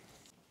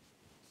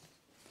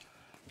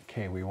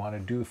 Okay, we want to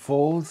do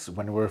folds.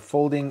 When we're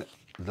folding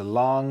the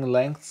long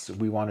lengths,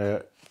 we want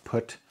to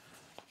put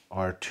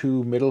our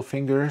two middle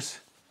fingers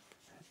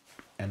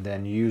and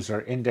then use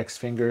our index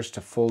fingers to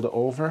fold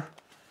over.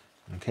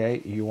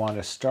 Okay, you want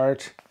to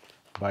start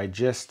by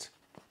just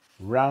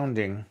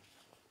rounding.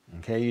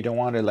 Okay, you don't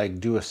want to like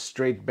do a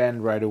straight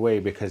bend right away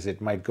because it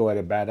might go at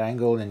a bad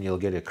angle and you'll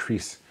get a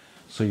crease.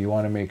 So you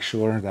want to make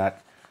sure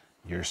that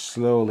you're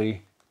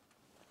slowly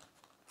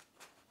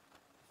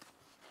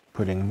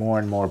putting more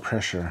and more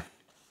pressure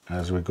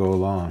as we go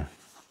along.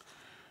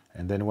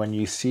 And then when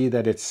you see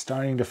that it's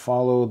starting to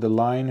follow the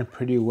line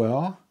pretty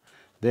well,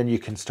 then you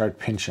can start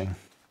pinching.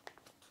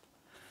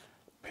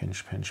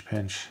 Pinch, pinch,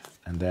 pinch,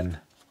 and then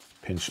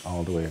pinch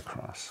all the way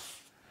across.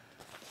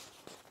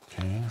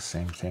 Okay,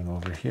 same thing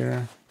over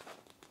here.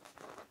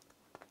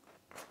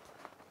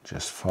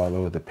 Just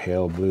follow the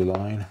pale blue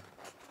line.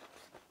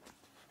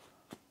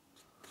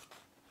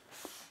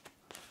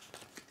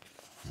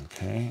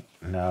 Okay,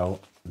 now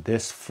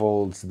this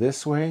folds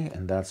this way,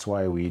 and that's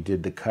why we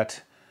did the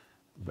cut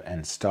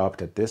and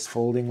stopped at this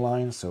folding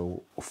line.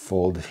 So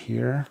fold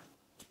here,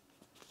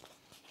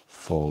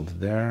 fold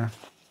there.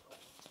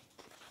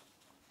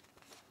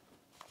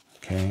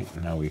 Okay,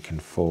 now we can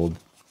fold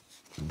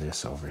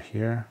this over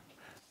here.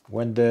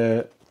 When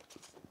the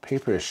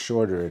paper is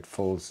shorter, it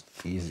folds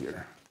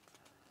easier.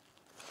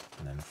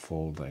 And then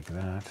fold like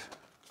that.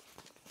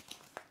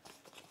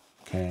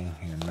 Okay,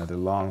 here another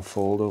long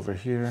fold over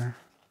here.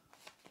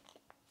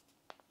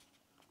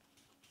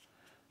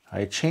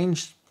 I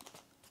changed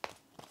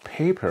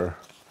paper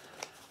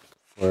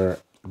for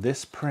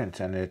this print,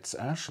 and it's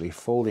actually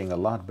folding a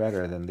lot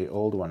better than the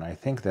old one. I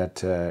think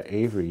that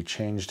Avery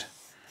changed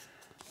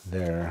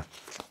their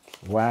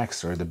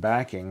wax or the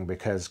backing,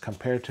 because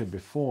compared to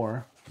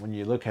before, when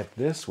you look at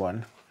this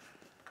one,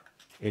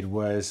 it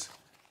was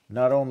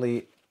not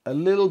only a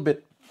little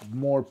bit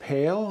more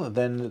pale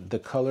than the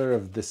color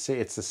of the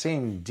it's the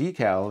same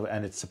decal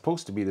and it's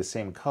supposed to be the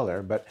same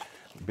color, but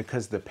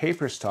because the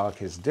paper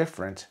stock is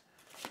different,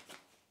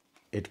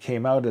 it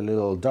came out a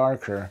little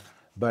darker.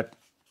 But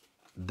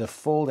the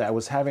fold, I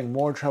was having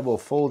more trouble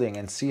folding,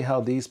 and see how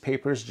these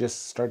papers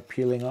just start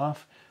peeling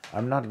off?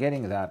 I'm not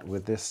getting that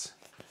with this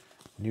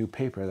new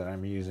paper that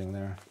I'm using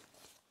there.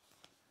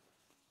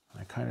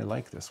 I kind of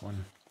like this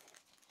one.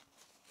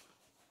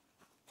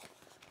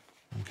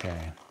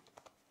 Okay.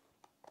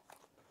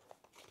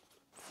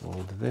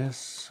 Fold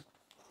this,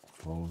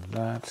 fold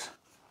that,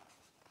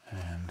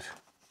 and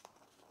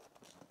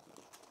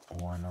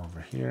one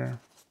over here,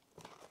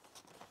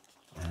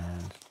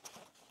 and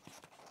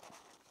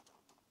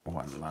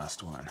one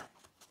last one.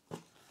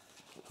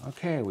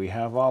 Okay, we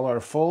have all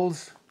our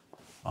folds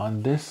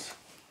on this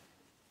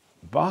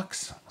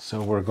box,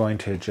 so we're going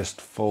to just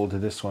fold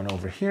this one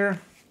over here.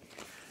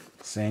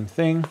 Same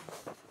thing.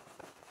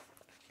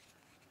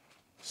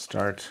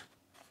 Start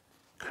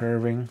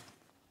curving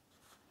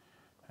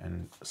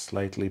and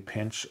slightly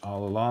pinch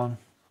all along.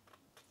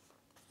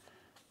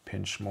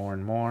 Pinch more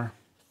and more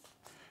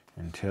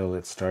until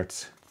it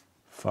starts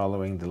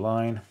following the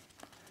line,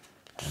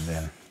 and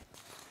then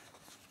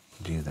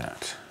do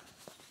that.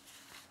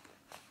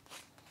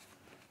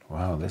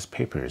 Wow, this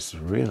paper is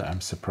really,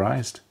 I'm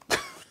surprised.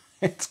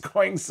 It's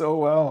going so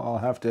well. I'll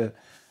have to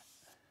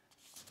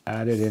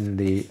add it in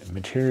the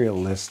material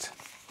list,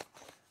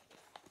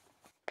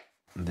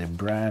 the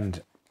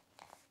brand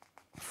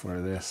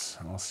for this.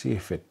 I'll see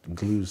if it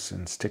glues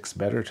and sticks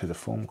better to the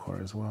foam core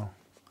as well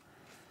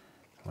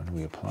when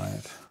we apply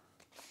it.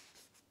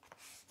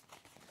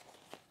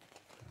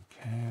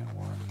 Okay,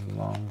 one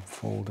long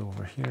fold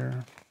over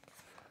here.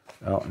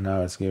 Oh,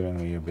 now it's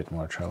giving me a bit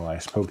more trouble. I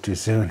spoke too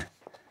soon.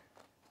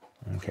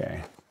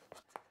 Okay.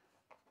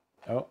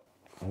 Oh,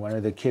 one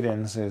of the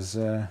kittens is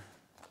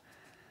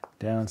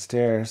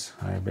downstairs.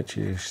 I bet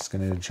you she's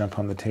going to jump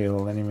on the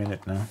table any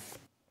minute now.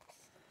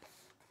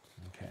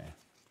 Okay.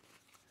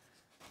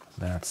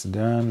 That's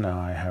done. Now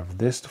I have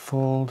this to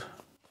fold.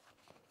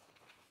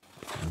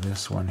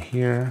 This one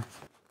here.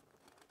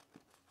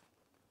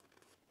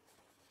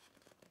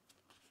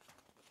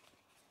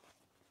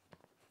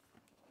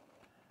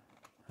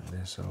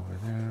 This over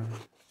there.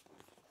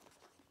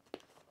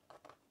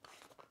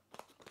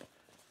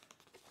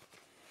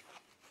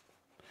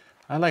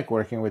 I like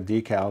working with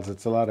decals.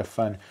 It's a lot of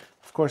fun.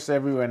 Of course,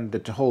 everyone,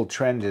 the whole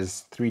trend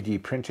is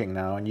 3D printing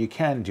now, and you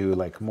can do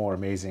like more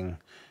amazing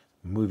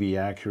movie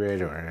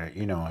accurate, or,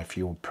 you know, if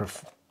you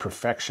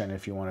perfection,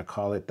 if you want to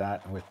call it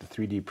that, with the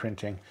 3D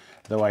printing.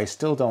 Though I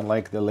still don't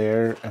like the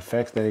layer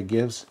effect that it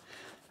gives,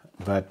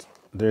 but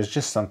there's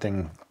just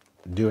something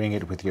doing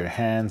it with your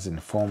hands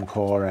and foam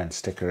core and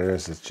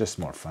stickers. It's just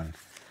more fun.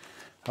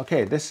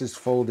 Okay, this is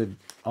folded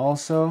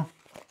also,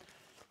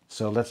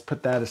 so let's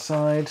put that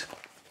aside.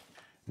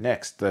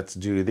 Next, let's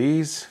do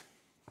these.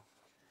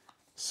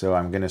 So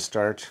I'm going to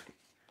start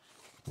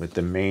with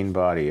the main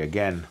body.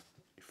 Again,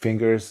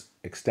 fingers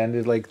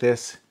extended like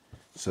this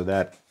so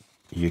that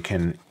you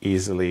can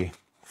easily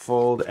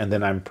fold. And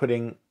then I'm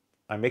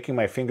making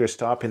my finger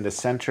stop in the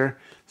center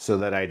so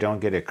that I don't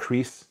get a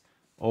crease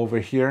over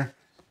here.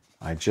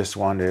 I just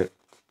want to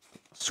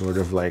sort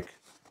of like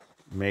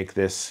make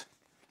this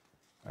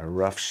a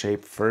rough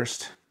shape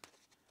first,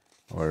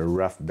 or a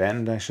rough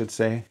bend, I should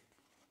say.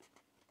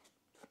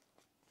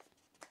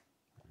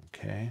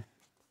 Okay.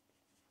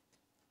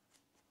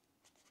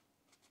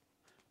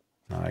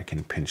 Now I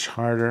can pinch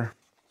harder,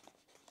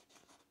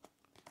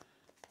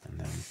 and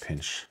then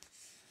pinch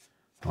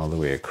all the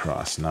way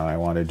across. Now I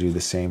want to do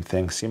the same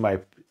thing. See my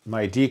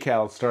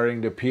decal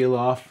starting to peel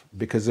off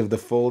because of the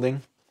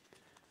folding.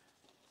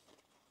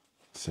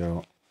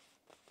 So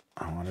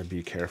I want to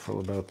be careful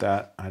about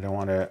that. I don't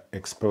want to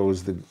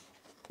expose the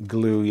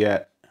glue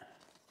yet.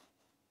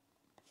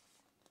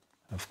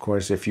 Of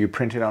course, if you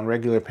print it on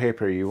regular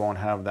paper, you won't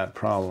have that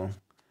problem.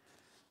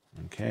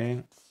 Okay,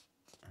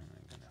 I'm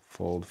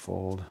gonna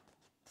fold.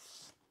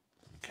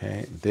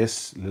 Okay,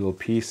 this little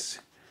piece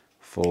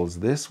folds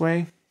this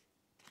way.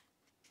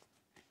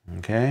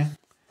 Okay,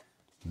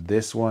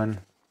 this one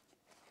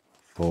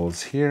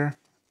folds here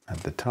at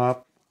the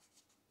top,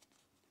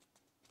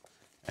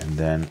 and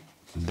then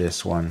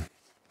this one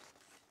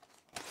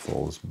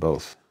folds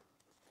both.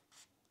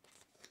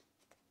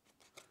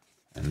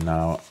 And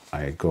now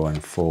I go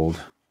and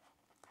fold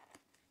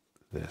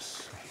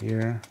this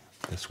here.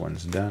 This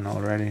one's done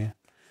already.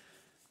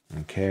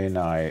 Okay,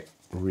 now I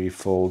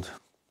refold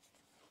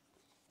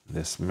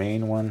this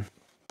main one.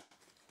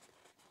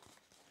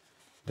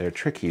 They're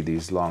tricky,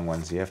 these long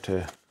ones. You have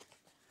to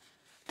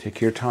take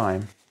your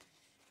time.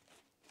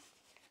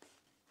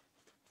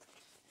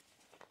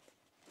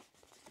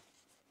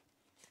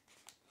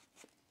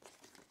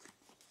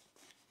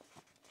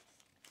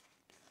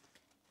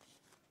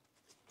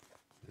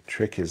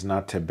 trick is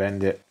not to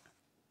bend it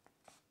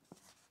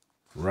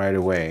right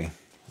away.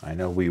 I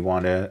know we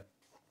want to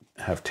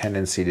have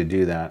tendency to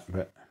do that,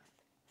 but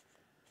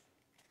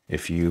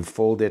if you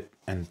fold it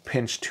and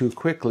pinch too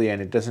quickly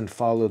and it doesn't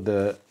follow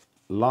the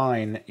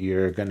line,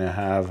 you're going to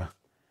have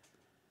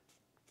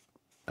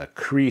a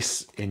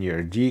crease in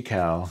your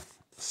decal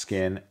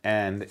skin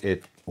and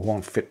it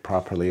won't fit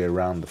properly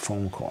around the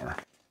foam core.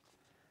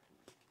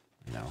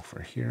 Now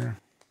for here.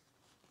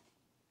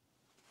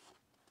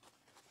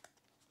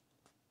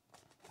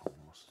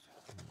 Almost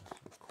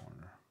the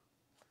corner.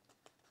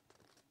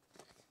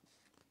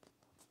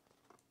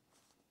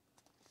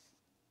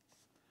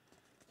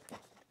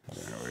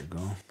 There we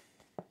go.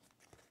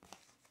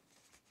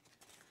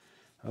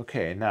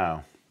 Okay,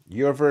 now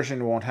your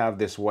version won't have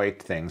this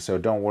white thing, so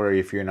don't worry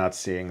if you're not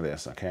seeing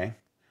this, okay?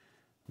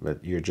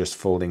 But you're just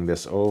folding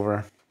this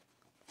over.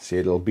 See,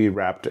 it'll be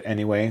wrapped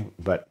anyway,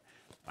 but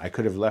I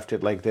could have left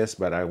it like this,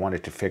 but I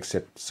wanted to fix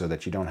it so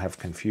that you don't have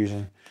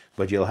confusion.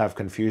 But you'll have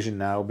confusion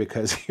now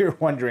because you're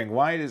wondering,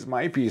 why does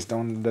my piece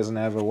doesn't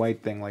have a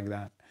white thing like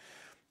that?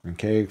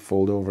 Okay,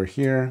 fold over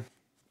here.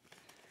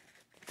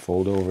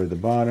 Fold over the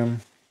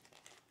bottom.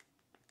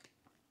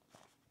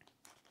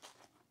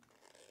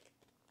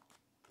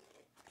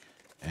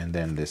 And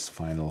then this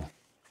final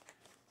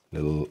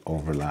little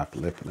overlap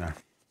lip there.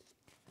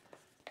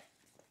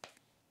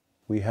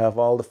 We have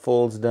all the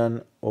folds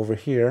done over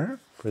here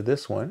for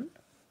this one.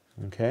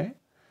 Okay.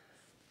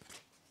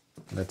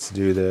 Let's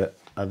do the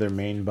other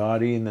main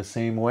body in the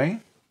same way.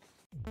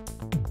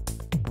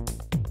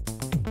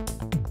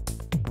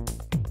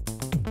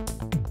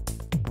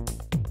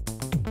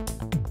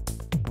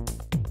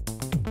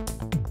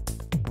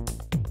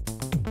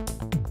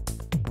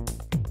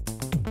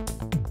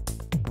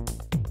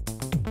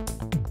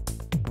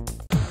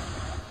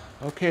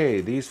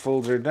 Okay, these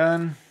folds are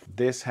done.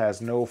 This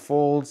has no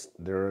folds.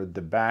 They're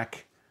the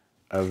back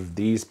of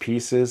these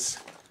pieces.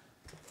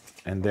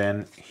 And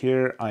then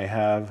here I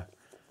have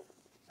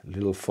a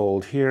little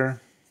fold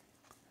here,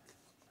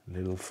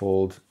 little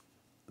fold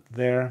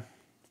there,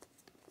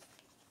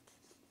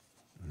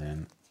 and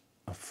then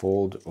a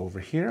fold over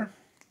here.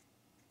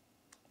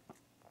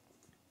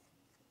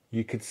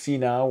 You could see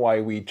now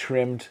why we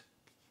trimmed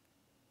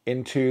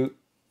into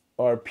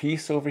our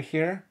piece over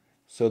here,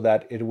 so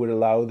that it would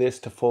allow this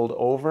to fold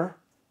over.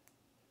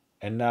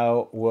 And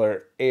now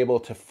we're able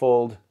to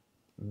fold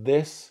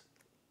this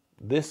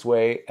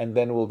way, and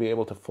then we'll be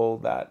able to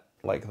fold that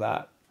like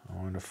that. I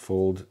want to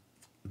fold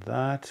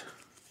that,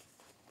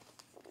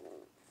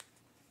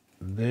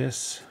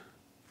 this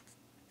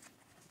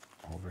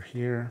over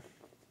here,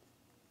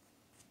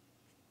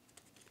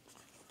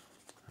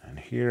 and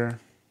here.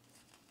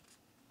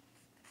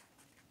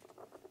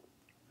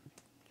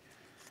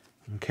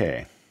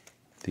 Okay,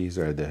 these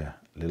are the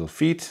little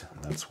feet,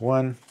 that's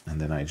one,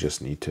 and then I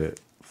just need to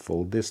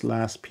fold this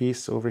last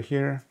piece over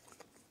here.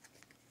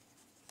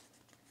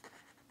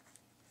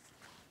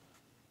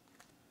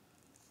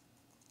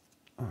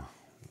 Oh,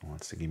 it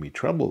wants to give me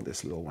trouble,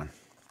 this little one.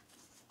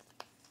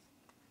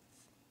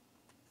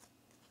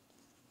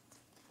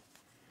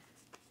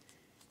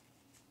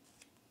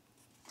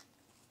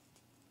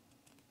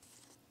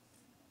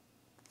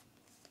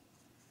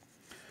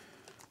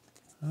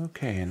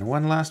 Okay, and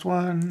one last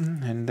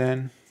one, and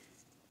then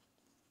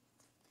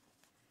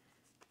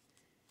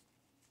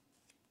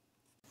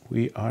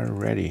we are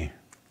ready.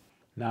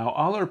 Now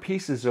all our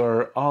pieces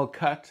are all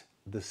cut,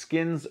 the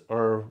skins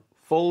are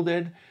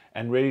folded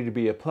and ready to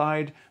be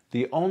applied.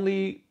 The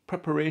only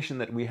preparation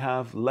that we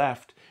have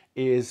left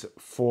is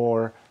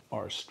for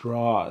our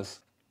straws.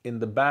 In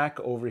the back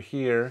over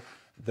here,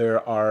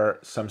 there are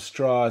some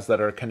straws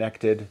that are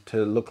connected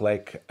to look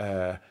like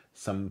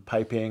some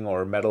piping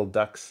or metal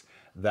ducts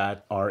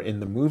that are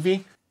in the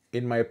movie.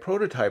 In my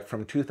prototype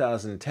from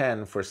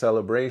 2010 for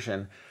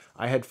Celebration,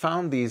 I had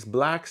found these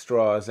black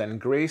straws and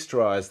gray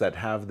straws that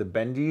have the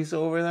bendies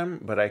over them,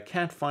 but I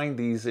can't find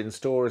these in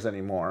stores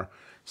anymore.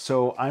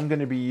 So I'm going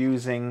to be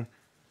using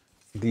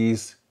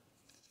these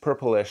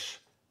purplish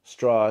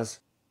straws.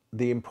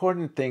 The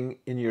important thing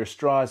in your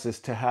straws is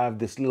to have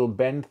this little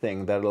bend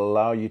thing that'll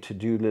allow you to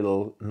do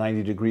little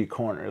 90-degree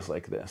corners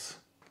like this.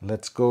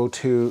 Let's go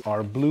to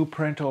our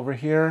blueprint over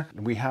here.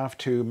 We have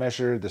to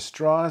measure the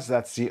straws.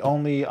 That's the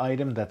only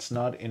item that's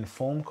not in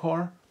foam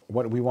core.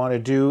 What we want to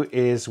do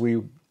is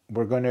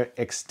we're going to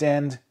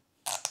extend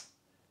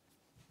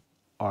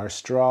our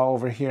straw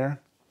over here,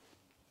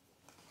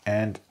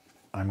 and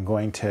I'm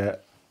going to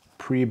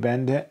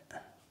pre-bend it,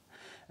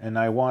 and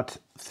I want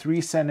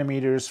 3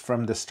 centimeters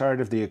from the start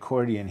of the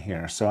accordion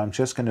here. So I'm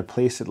just going to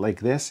place it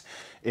like this.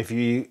 If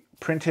you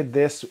printed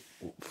this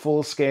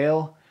full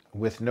scale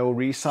with no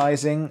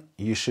resizing,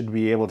 you should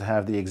be able to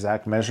have the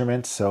exact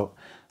measurement. So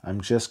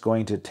I'm just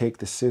going to take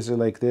the scissor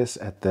like this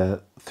at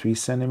the 3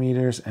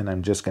 centimeters, and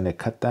I'm just going to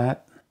cut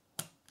that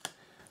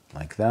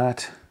like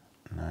that.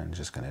 And I'm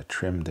just going to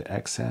trim the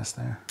excess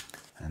there.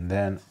 And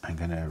then I'm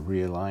going to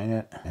realign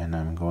it, and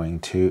I'm going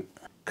to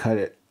cut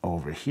it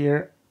over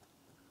here.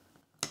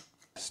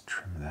 Just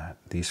trim that.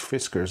 These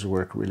Fiskars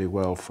work really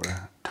well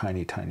for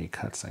tiny, tiny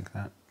cuts like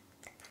that.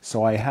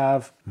 So I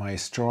have my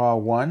straw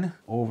 1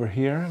 over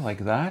here like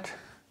that.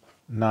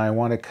 Now I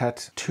want to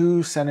cut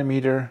 2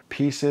 centimeter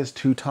pieces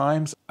 2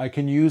 times. I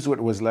can use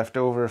what was left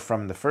over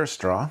from the first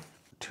straw.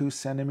 2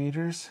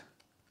 centimeters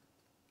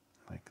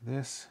like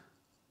this.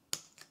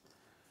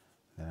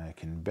 Then I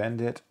can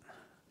bend it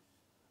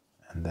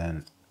and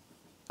then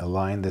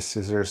align the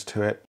scissors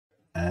to it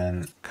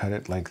and cut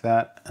it like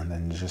that, and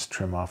then just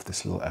trim off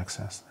this little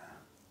excess.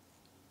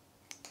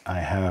 I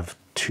have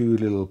 2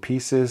 little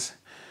pieces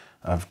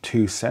of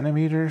 2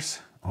 centimeters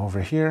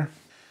over here.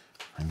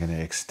 I'm going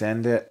to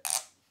extend it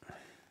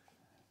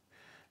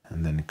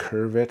and then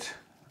curve it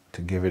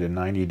to give it a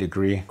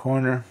 90-degree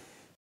corner.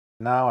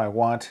 Now I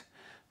want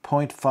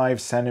 0.5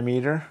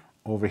 centimeter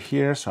over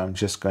here, so I'm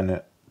just going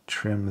to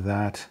trim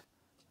that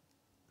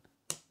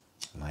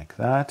like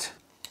that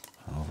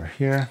over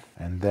here,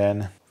 and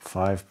then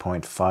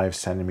 5.5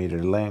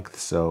 centimeter length,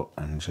 so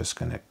I'm just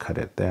going to cut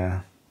it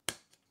there.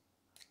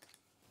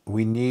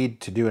 We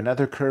need to do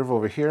another curve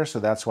over here, so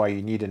that's why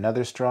you need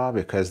another straw,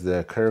 because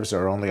the curves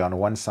are only on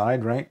one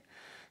side, right?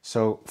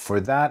 So for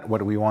that,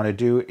 what we want to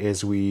do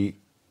is we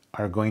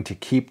are going to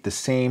keep the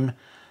same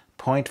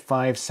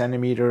 0.5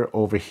 centimeter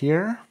over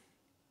here,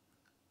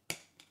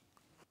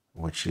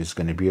 which is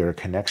going to be our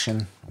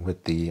connection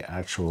with the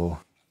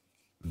actual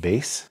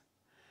base.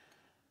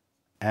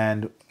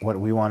 And what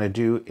we want to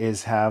do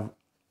is have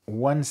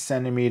 1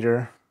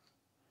 centimeter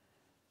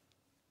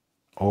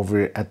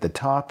over at the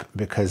top,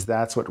 because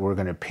that's what we're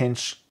going to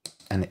pinch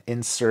and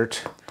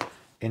insert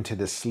into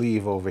the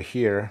sleeve over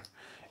here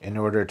in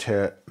order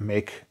to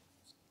make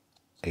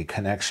a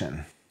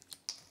connection.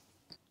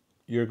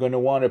 You're going to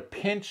want to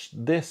pinch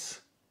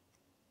this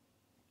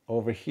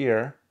over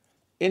here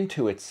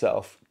into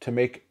itself to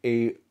make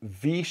a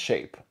V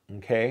shape,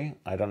 okay?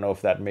 I don't know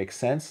if that makes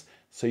sense.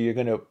 So you're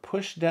going to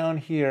push down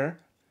here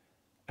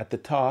at the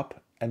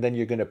top, and then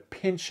you're going to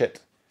pinch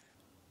it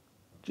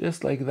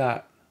just like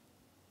that.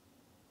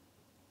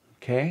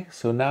 Okay,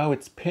 so now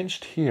it's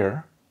pinched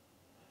here.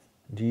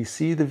 Do you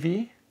see the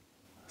V?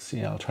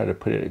 See, I'll try to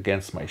put it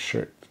against my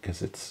shirt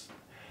because it's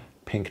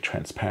pink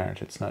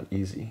transparent. It's not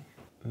easy.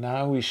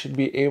 Now we should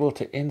be able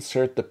to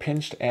insert the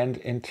pinched end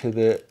into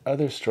the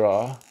other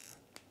straw,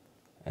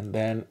 and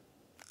then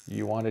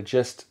you want to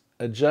just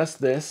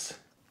adjust this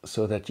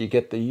so that you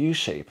get the U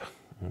shape,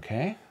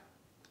 okay?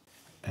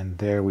 And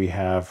there we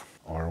have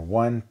our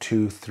 1,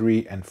 2,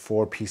 3, and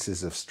 4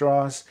 pieces of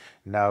straws.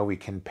 Now we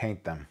can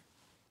paint them.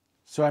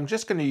 So I'm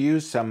just going to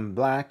use some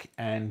black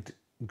and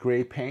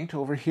gray paint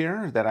over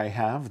here that I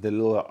have, the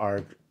little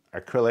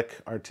acrylic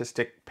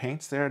artistic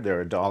paints there.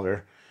 They're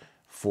 $1.40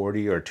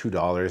 or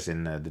 $2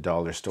 in the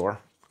dollar store.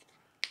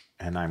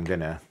 And I'm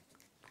going to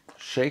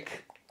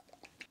shake,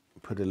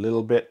 put a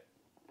little bit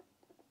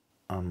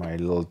on my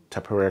little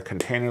Tupperware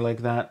container like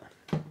that.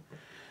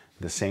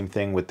 The same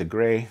thing with the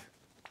gray.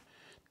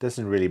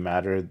 Doesn't really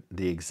matter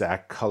the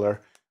exact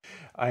color.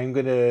 I'm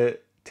going to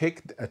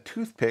take a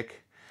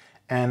toothpick,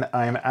 and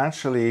I'm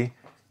actually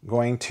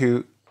going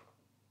to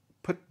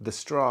put the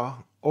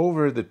straw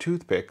over the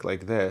toothpick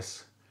like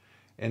this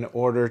in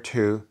order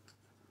to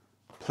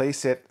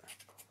place it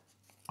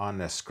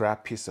on a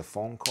scrap piece of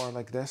foam core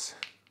like this.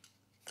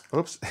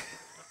 Oops,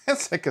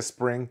 it's like a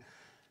spring.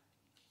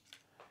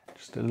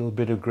 Just a little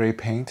bit of gray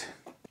paint.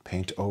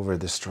 Paint over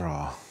the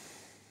straw.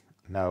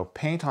 Now,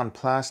 paint on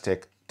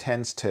plastic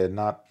tends to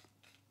not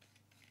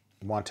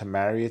want to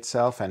marry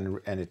itself, and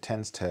it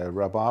tends to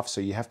rub off,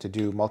 so you have to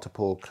do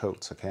multiple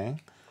coats, okay?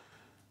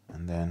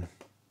 And then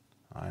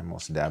I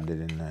almost dabbed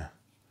it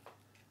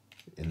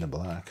in the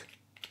black.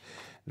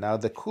 Now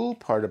the cool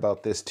part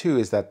about this too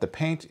is that the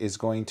paint is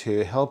going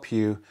to help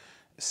you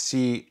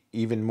see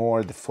even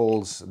more the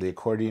folds, the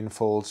accordion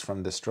folds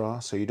from the straw.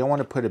 So you don't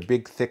want to put a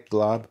big thick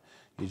glob.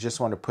 You just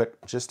want to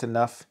put just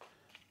enough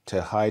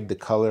to hide the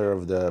color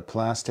of the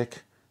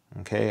plastic,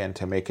 okay, and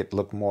to make it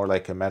look more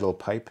like a metal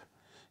pipe.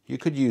 You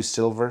could use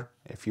silver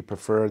if you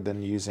prefer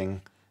than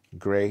using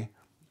gray,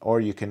 or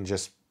you can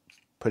just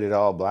put it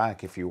all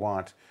black if you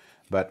want.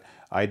 But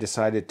I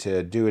decided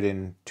to do it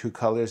in 2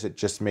 colors. It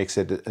just makes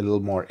it a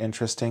little more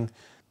interesting.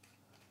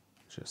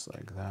 Just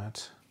like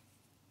that.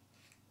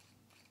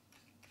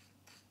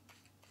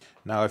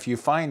 Now, if you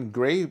find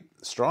gray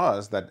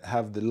straws that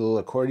have the little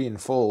accordion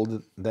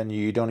fold, then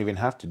you don't even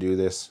have to do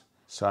this.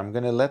 So I'm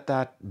going to let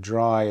that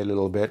dry a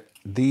little bit.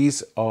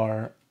 These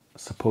are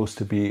supposed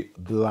to be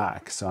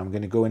black, so I'm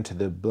going to go into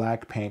the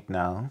black paint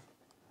now.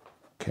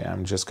 Okay,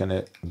 I'm just going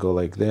to go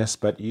like this,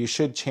 but you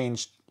should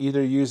change,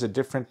 either use a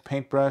different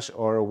paintbrush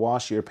or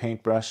wash your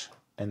paintbrush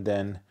and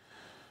then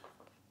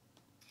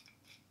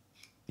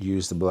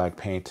use the black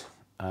paint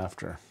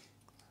after.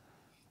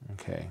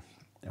 Okay,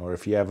 or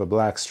if you have a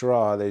black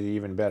straw, they're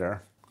even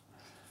better.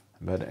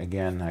 But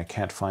again, I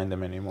can't find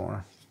them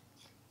anymore.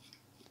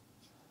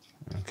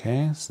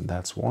 Okay, so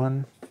that's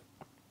 1.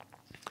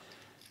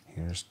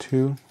 Here's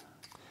 2.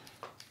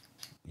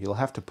 You'll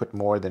have to put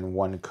more than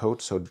 1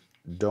 coat, so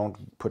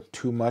don't put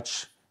too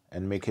much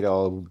and make it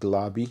all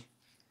globby.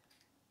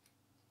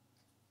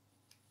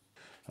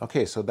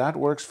 Okay, so that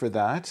works for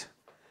that.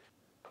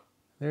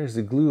 There's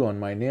the glue on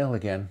my nail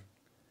again.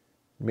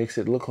 Makes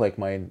it look like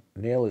my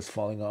nail is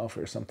falling off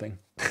or something.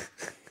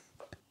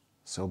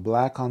 So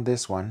black on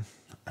this one,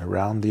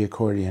 around the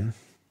accordion.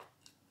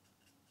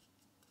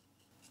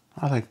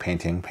 I like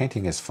painting.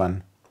 Painting is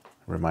fun.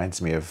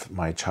 Reminds me of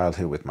my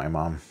childhood with my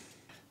mom.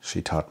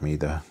 She taught me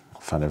the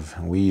fun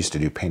of, we used to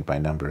do paint by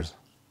numbers.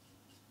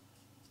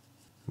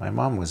 My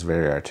mom was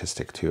very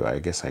artistic too. I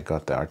guess I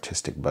got the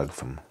artistic bug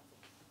from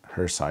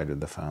her side of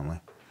the family.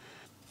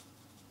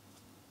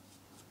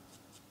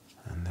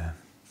 And then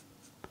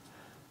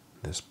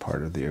this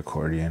part of the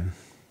accordion.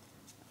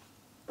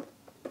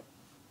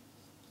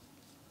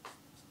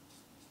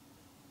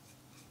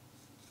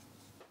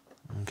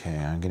 Okay,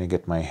 I'm gonna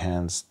get my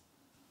hands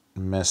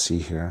messy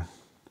here.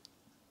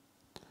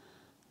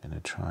 Gonna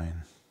try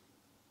and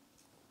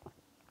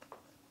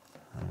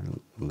I'm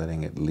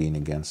letting it lean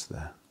against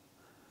the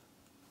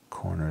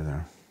corner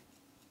there.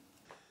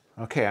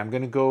 Okay, I'm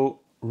gonna go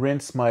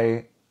rinse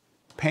my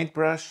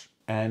paintbrush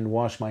and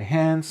wash my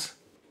hands.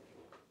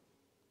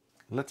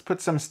 Let's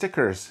put some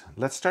stickers.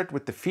 Let's start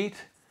with the feet.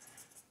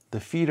 The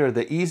feet are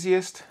the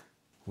easiest.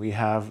 We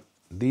have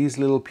these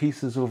little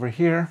pieces over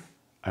here.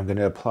 I'm going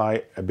to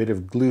apply a bit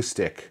of glue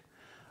stick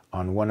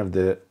on one of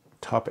the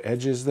top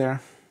edges there.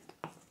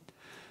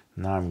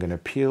 Now I'm going to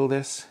peel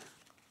this.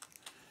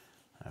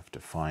 I have to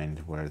find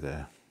where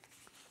the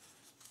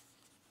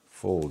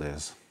fold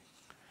is.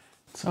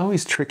 It's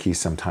always tricky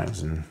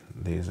sometimes in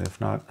these,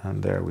 if not,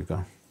 and there we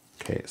go.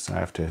 Okay, so I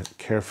have to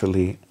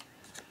carefully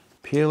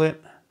peel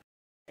it.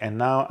 And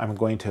now I'm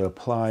going to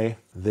apply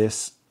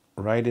this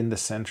right in the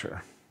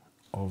center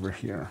over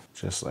here,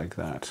 just like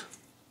that.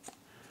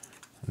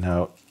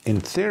 Now, in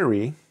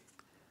theory,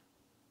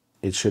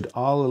 it should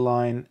all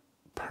align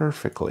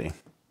perfectly.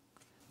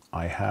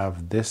 I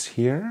have this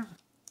here,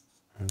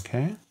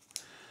 okay?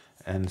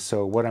 And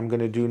so what I'm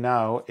going to do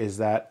now is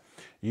that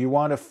you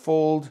want to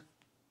fold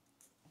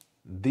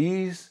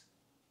these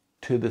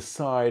to the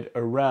side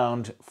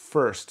around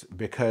first,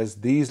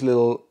 because these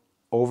little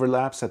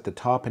overlaps at the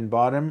top and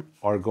bottom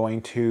are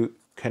going to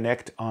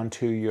connect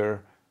onto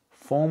your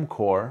foam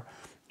core,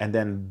 and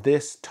then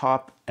this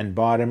top and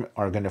bottom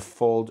are going to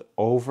fold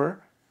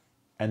over,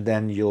 and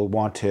then you'll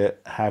want to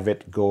have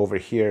it go over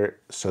here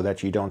so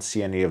that you don't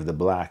see any of the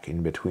black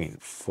in between.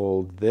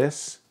 Fold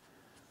this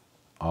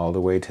all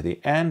the way to the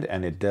end,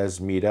 and it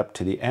does meet up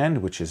to the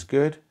end, which is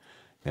good.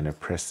 I'm going to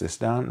press this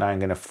down. Now I'm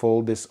going to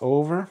fold this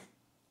over.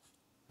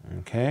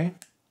 Okay.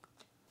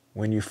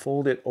 When you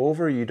fold it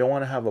over, you don't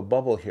want to have a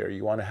bubble here.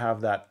 You want to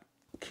have that,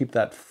 keep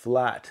that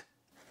flat.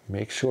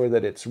 Make sure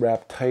that it's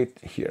wrapped tight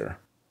here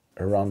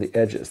around the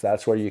edges.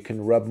 That's where you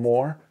can rub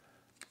more,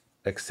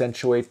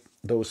 accentuate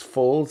those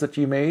folds that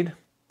you made.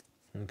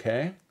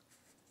 Okay.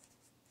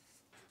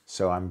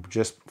 So I'm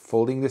just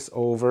folding this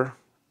over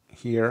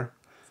here,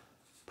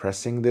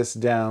 pressing this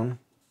down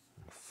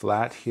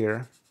flat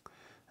here,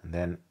 and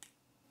then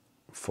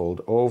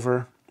fold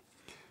over,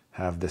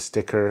 have the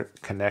sticker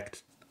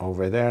connect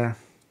over there.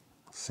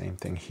 Same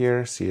thing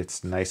here. See,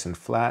 it's nice and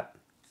flat.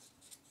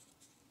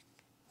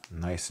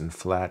 Nice and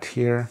flat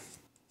here.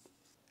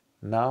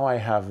 Now I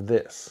have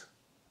this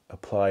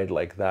applied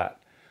like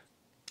that.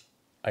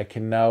 I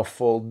can now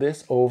fold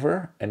this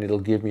over and it'll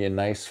give me a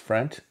nice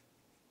front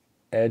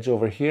edge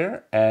over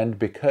here. And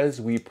because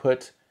we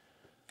put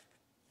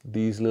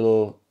these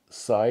little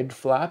side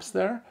flaps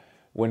there,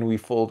 when we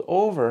fold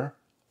over,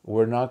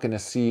 we're not going to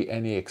see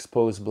any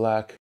exposed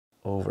black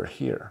over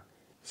here.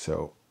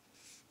 So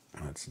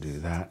let's do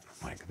that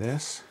like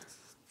this,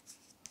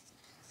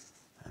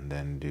 and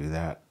then do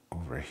that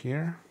over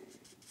here.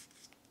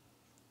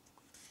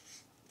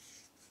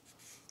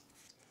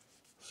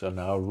 So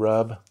now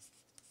rub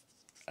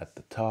at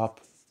the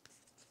top,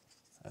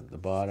 at the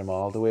bottom,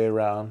 all the way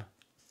around.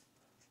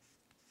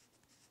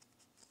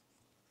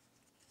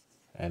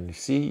 And you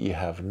see, you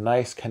have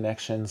nice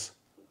connections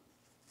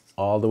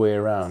all the way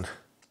around.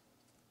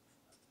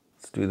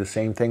 Let's do the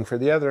same thing for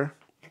the other.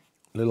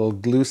 Little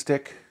glue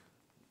stick.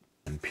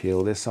 And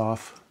peel this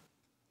off.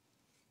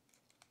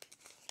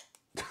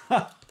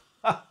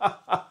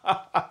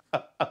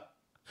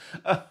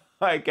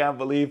 I can't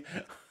believe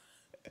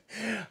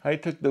I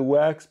took the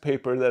wax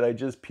paper that I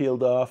just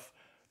peeled off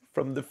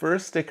from the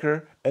first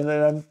sticker, and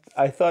then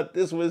I thought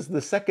this was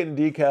the second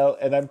decal,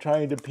 and I'm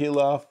trying to peel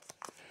off.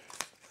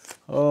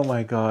 Oh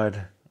my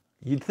God.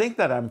 You'd think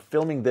that I'm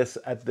filming this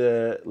at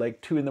the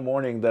like 2 in the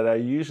morning that I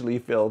usually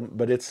film,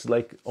 but it's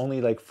like only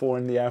like 4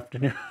 in the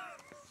afternoon.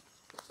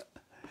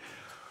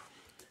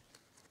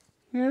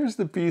 Here's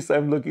the piece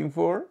I'm looking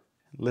for.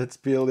 Let's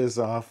peel this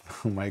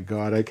off. Oh my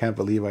God, I can't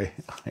believe I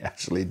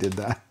actually did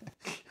that.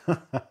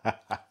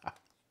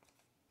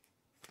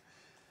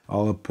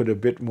 I'll put a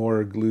bit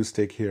more glue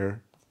stick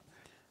here,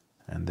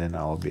 and then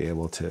I'll be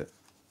able to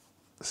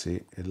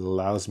see. It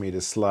allows me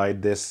to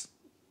slide this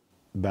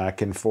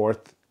back and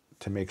forth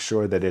to make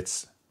sure that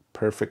it's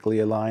perfectly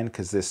aligned,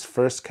 because this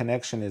first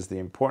connection is the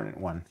important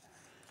one.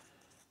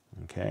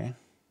 Okay.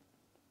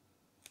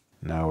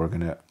 Now we're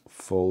going to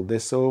fold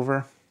this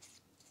over.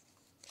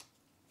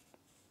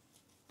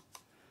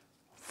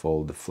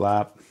 Fold the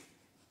flap,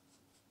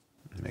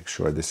 Make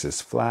sure this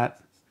is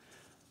flat.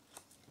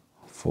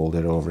 Fold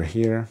it over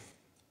here.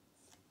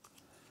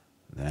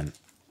 Then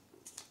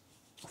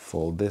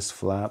fold this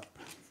flap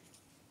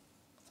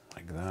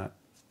like that.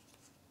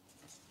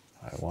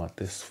 I want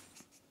this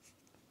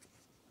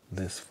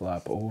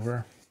flap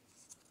over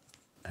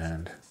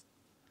and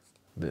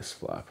this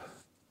flap,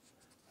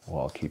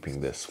 while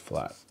keeping this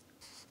flat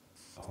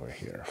over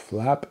here.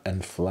 Flap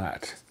and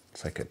flat.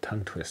 It's like a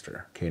tongue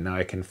twister. Okay, now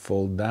I can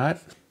fold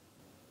that.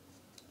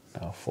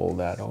 Now fold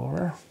that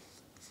over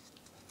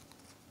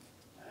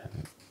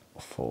and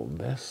fold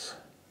this.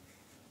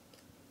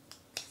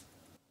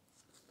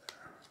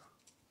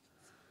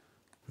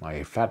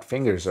 My fat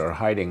fingers are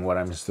hiding what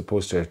I'm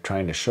supposed to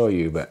trying to show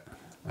you, but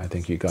I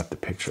think you got the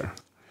picture.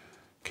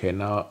 Okay,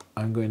 now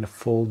I'm going to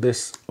fold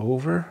this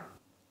over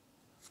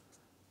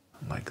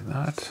like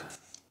that.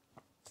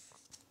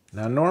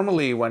 Now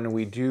normally when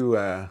we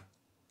did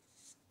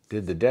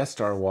the Death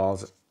Star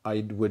walls,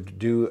 I would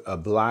do a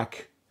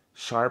black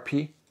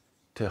Sharpie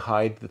to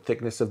hide the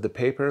thickness of the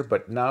paper,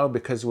 but now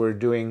because we're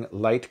doing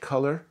light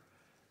color,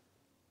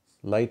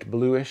 light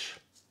bluish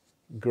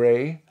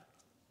gray,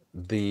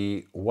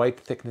 the white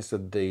thickness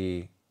of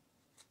the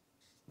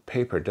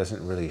paper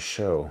doesn't really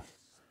show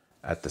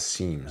at the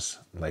seams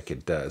like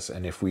it does.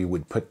 And if we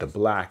would put the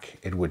black,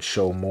 it would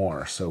show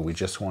more. So we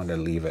just want to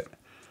leave it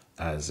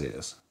as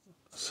is.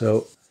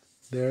 So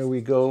there we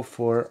go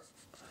for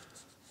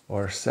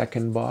our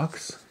second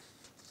box.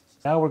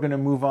 Now we're going to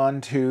move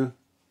on to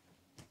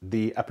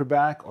the upper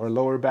back or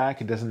lower back.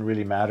 It doesn't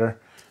really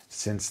matter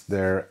since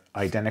they're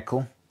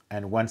identical.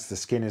 And once the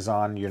skin is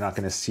on, you're not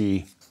going to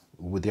see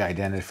with the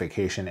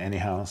identification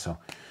anyhow. So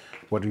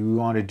what we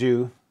want to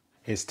do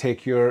is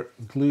take your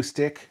glue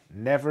stick.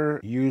 Never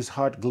use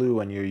hot glue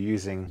when you're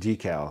using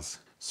decals.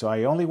 So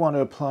I only want to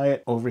apply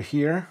it over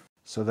here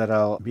so that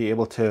I'll be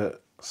able to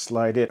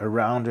slide it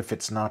around if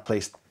it's not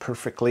placed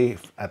perfectly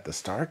at the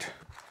start.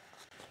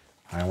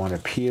 I want to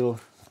peel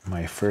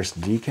my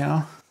first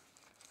decal.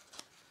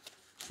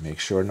 Make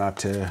sure not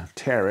to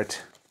tear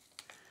it.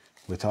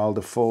 With all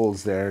the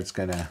folds there, it's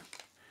gonna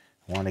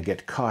want to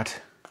get caught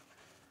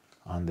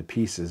on the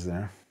pieces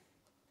there.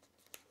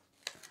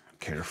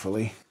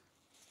 Carefully.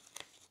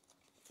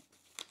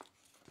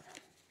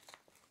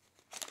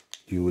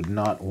 You would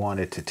not want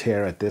it to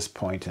tear at this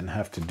point and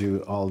have to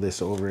do all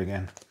this over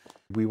again.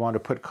 We want to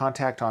put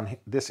contact on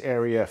this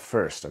area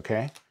first,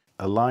 okay?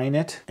 Align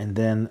it and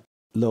then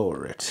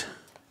lower it.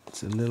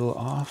 It's a little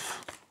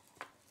off.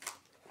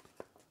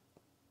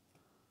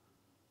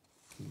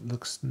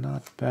 Looks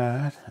not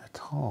bad at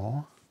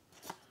all.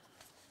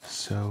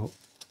 So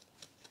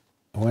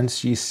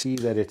once you see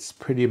that it's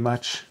pretty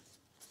much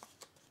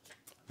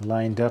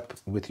lined up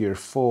with your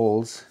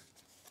folds,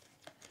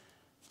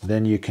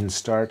 then you can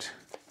start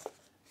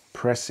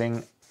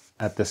pressing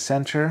at the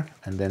center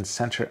and then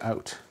center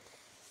out.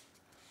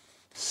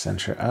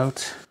 Center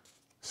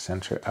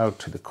out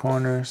to the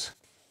corners,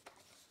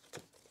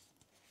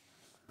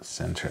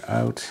 center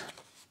out.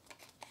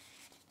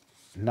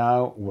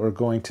 Now we're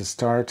going to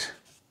start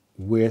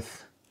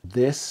with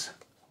this,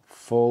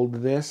 fold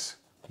this.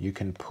 You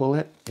can pull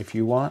it if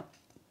you want.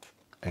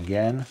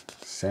 Again,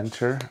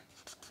 center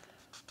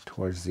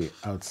towards the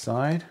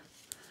outside.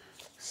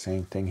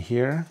 Same thing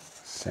here,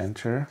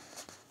 center.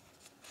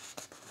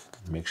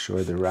 Make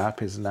sure the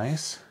wrap is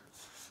nice.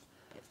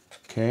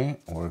 Okay,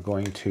 we're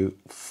going to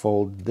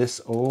fold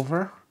this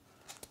over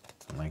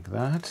like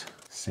that.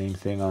 Same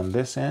thing on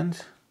this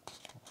end.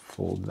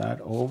 Fold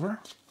that over.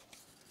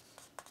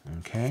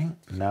 Okay,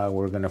 now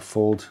we're going to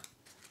fold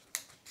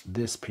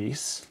this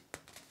piece.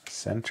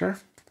 Center,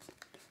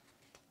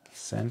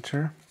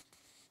 center,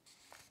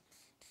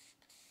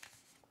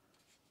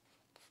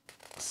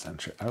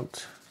 center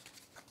out,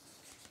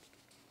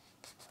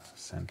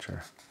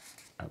 center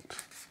out.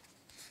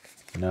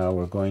 Now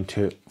we're going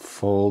to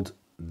fold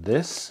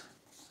this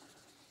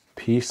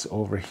piece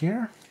over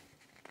here.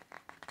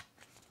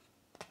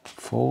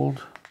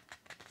 Fold.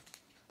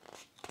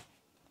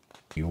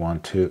 You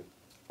want to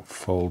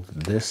fold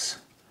this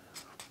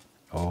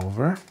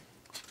over,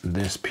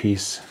 this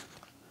piece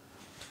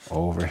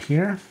over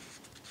here.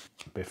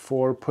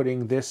 Before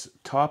putting this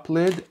top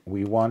lid,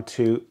 we want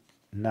to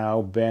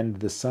now bend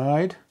the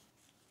side.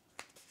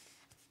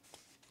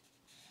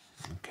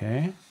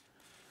 Okay.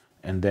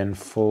 And then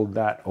fold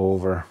that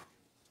over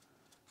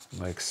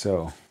like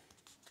so.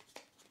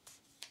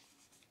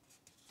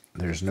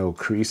 There's no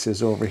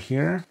creases over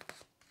here.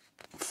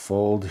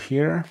 Fold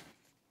here.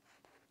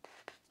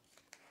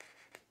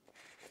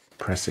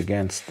 Press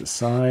against the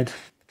side.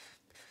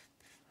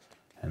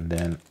 And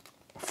then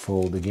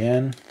fold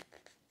again.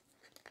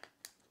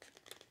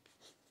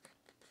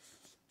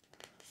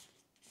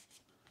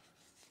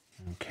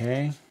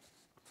 Okay.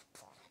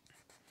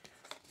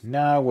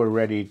 Now we're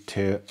ready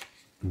to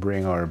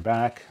bring our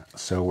back.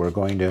 So we're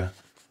going to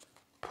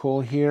pull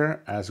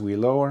here as we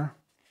lower.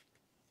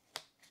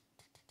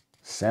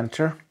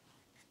 Center.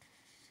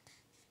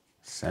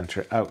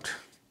 Center out.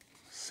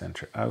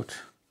 Center out.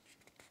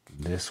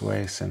 This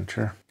way,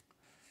 center.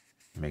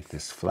 Make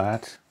this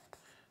flat.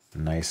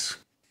 Nice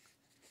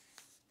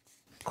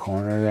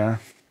corner there.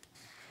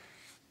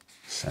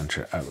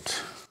 Center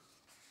out.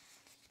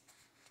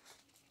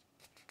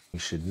 We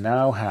should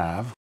now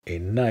have a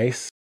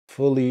nice,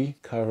 fully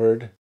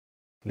covered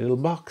little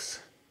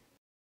box.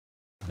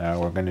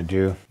 Now we're going to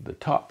do the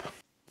top.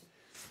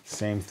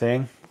 Same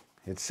thing.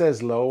 It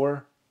says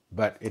lower,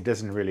 but it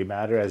doesn't really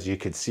matter. As you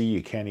can see,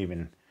 you can't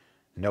even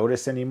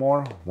notice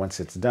anymore once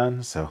it's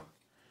done. So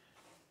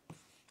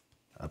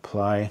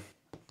apply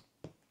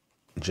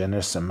a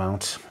generous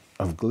amount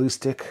of glue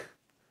stick.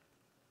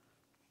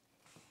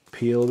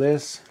 Peel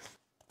this.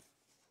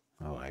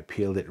 Oh, I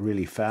peeled it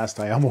really fast.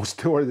 I almost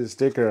tore the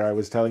sticker. I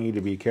was telling you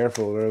to be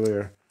careful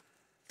earlier.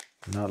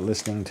 Not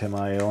listening to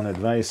my own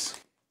advice.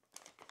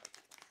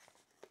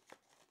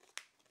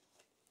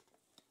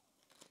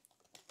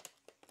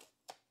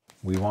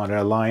 We want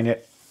to align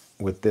it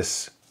with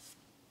this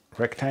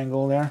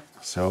rectangle there.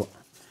 So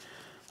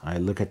I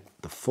look at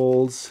the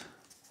folds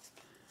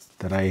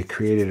that I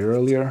created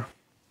earlier,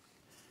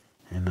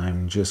 and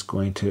I'm just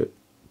going to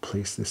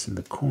place this in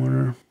the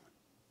corner.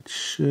 It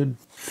should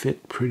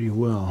fit pretty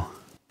well.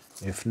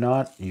 If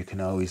not, you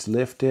can always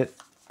lift it.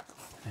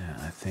 Yeah,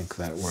 I think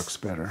that works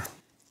better.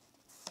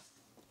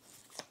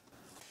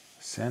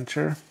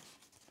 Center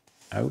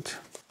out.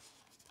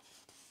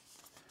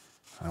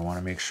 I want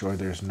to make sure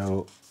there's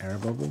no air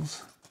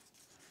bubbles.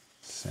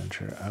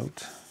 Center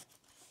out.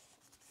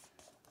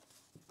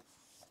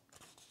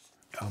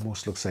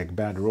 Almost looks like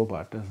Bad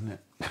Robot, doesn't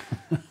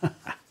it?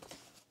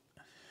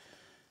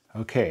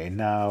 Okay,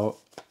 now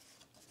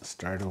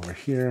start over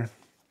here.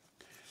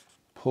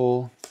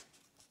 Pull.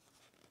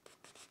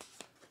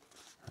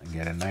 And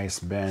get a nice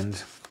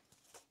bend.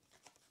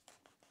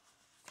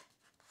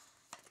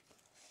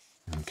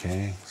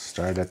 Okay,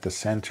 start at the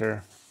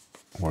center.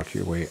 Work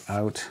your way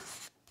out.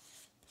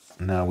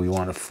 Now we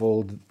want to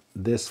fold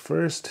this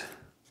first.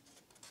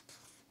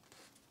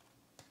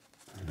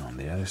 And on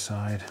the other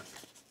side.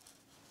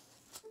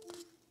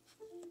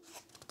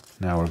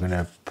 Now we're going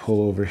to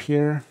pull over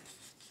here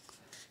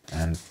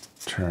and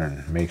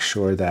turn. Make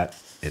sure that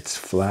it's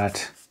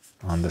flat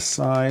on the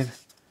side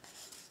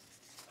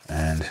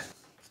and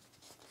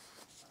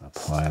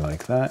apply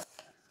like that.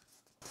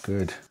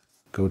 Good.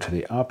 Go to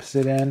the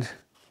opposite end.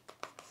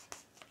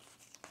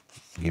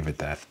 Give it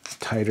that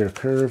tighter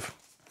curve.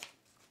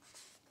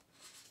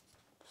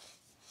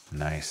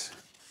 Nice.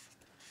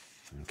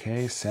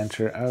 Okay,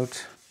 center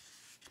out.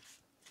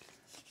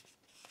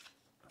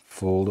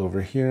 Fold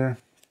over here.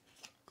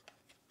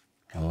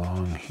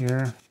 Along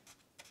here.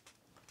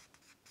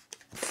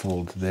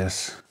 Fold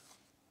this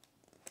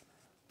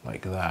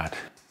like that.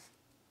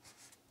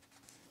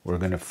 We're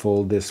going to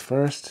fold this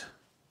first.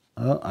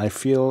 Oh, I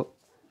feel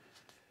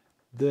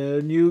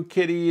the new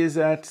kitty is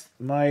at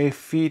my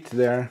feet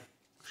there.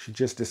 She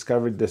just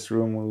discovered this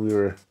room when we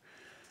were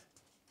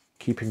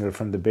keeping her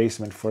from the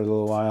basement for a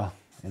little while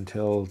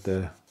until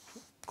the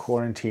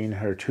quarantine,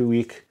 her 2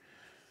 week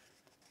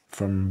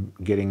from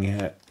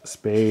getting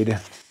spayed.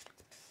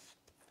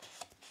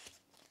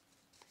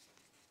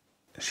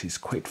 She's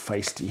quite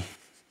feisty.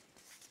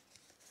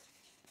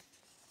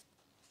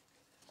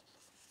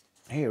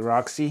 Hey,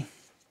 Roxy.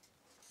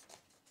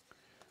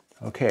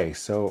 Okay,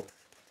 so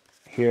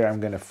here I'm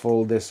going to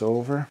fold this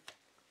over,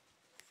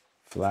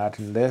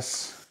 flatten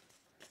this.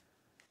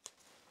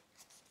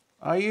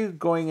 Are you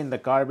going in the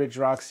garbage,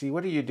 Roxy?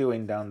 What are you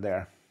doing down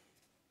there?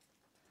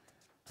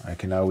 I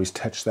can always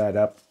touch that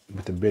up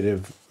with a bit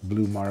of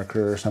blue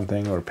marker or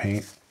something, or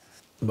paint.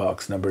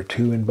 Box number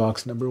 2 and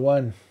box number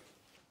 1.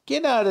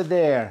 Get out of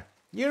there.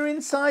 You're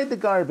inside the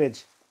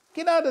garbage.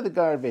 Get out of the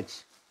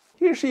garbage.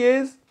 Here she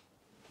is.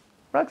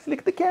 Roxy, look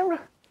at the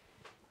camera.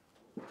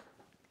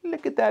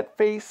 Look at that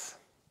face.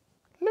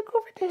 Look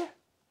over there.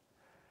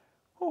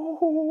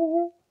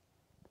 Oh.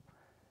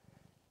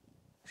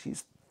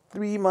 She's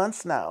 3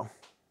 months now.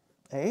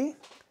 Eh?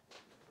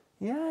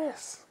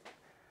 Yes.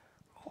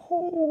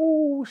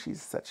 Oh,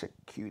 she's such a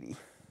cutie.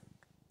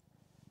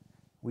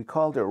 We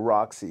called her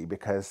Roxy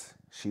because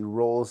she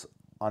rolls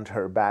onto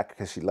her back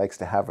because she likes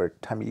to have her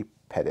tummy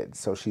petted.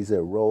 So she's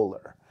a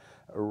roller,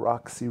 a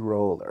Roxy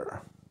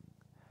roller.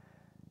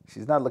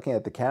 She's not looking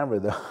at the camera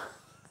though.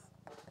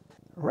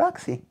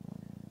 Roxy,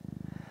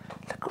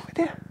 look over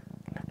there.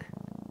 Look.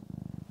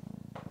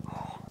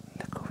 Oh,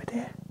 look over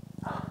there.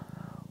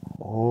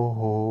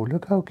 Oh,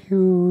 look how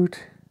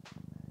cute.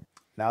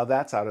 Now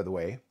that's out of the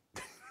way.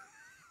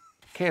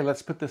 Okay,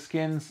 let's put the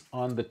skins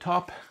on the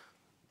top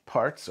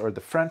parts, or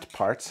the front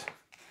parts.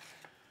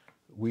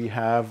 We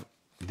have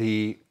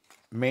the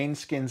main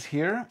skins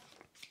here,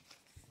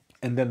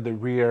 and then the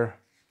rear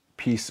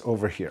piece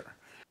over here.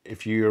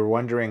 If you're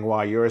wondering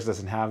why yours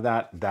doesn't have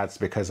that, that's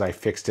because I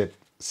fixed it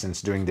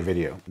since doing the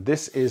video.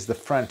 This is the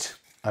front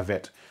of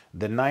it.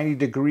 The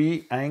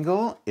 90-degree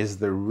angle is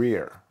the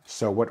rear.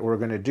 So what we're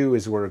going to do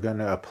is we're going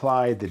to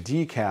apply the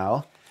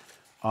decal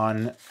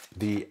on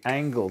the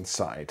angled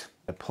side.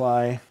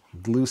 Apply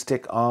glue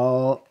stick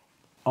all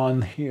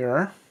on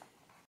here.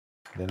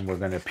 Then we're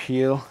going to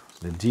peel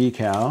the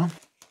decal,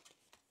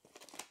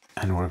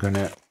 and we're going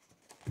to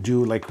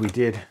do like we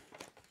did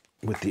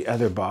with the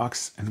other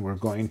box, and we're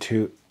going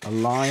to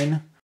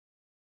align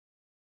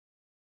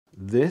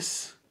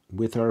this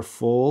with our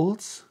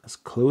folds as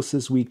close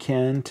as we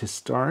can to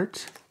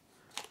start.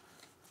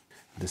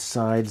 The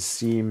sides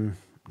seem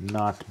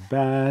not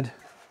bad.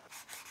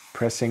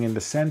 Pressing in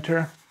the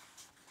center,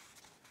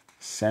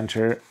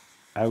 center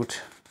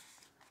out,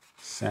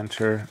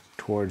 center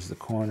towards the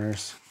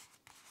corners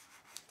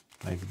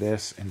like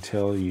this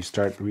until you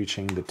start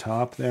reaching the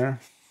top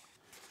there.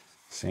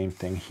 Same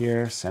thing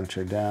here,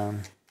 center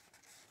down.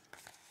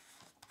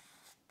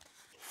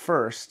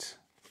 First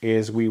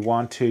is we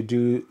want to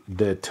do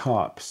the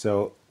top.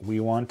 So we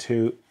want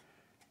to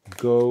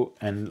go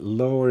and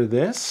lower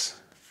this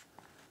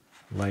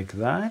like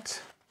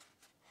that.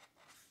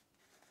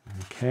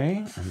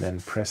 Okay, and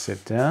then press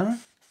it down.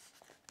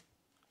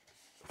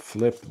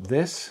 Flip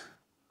this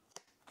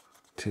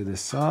to the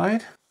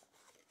side.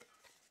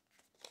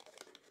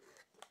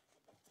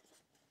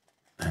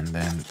 And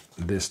then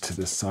this to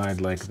the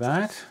side like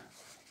that.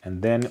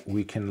 And then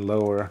we can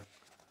lower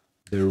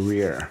the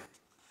rear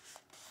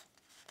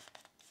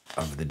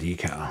of the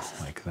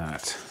decal like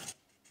that.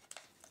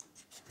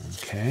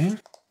 Okay.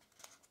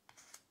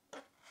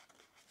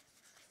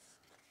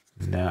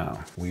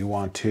 Now we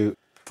want to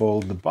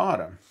fold the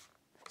bottom.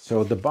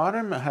 So the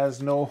bottom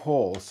has no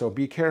hole, so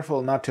be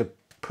careful not to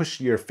push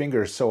your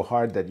fingers so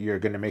hard that you're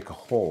going to make a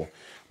hole.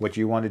 What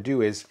you want to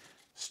do is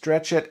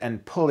stretch it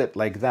and pull it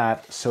like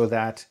that so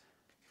that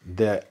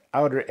the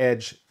outer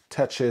edge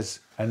touches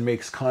and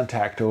makes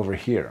contact over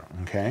here,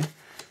 okay?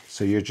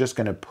 So you're just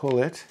going to pull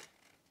it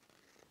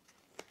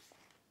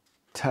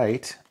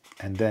tight,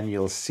 and then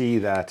you'll see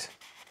that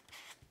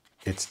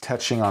it's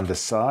touching on the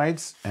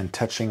sides and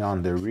touching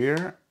on the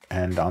rear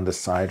and on the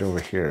side over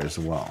here as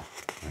well,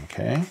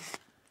 okay?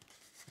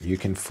 You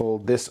can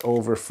fold this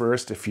over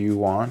first if you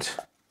want.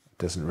 It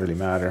doesn't really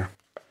matter.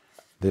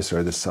 This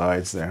or the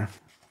sides there.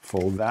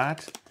 Fold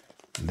that,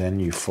 then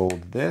you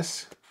fold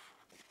this,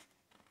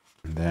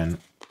 and then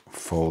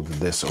fold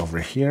this over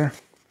here.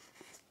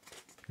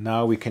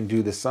 Now we can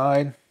do the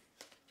side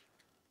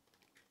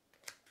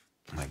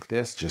like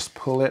this. Just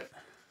pull it,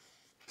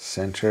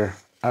 center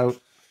out,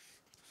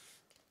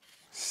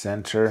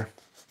 center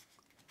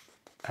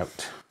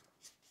out,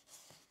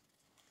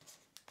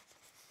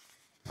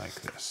 like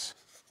this.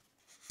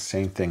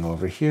 Same thing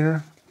over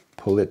here.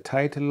 Pull it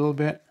tight a little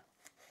bit,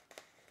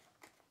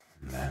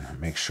 and then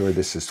make sure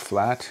this is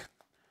flat,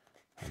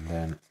 and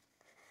then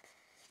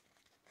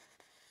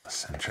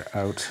center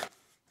out,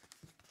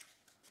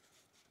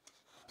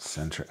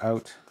 center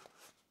out.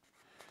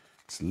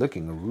 It's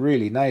looking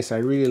really nice. I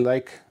really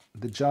like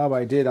the job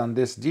I did on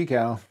this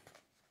decal.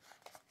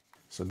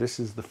 So this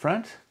is the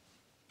front,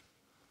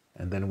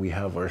 and then we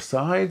have our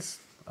sides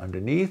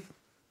underneath,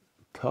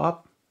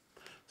 top.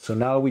 So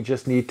now we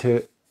just need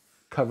to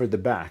cover the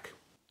back.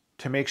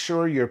 To make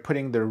sure you're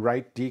putting the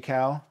right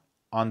decal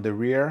on the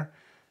rear,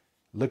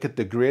 look at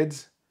the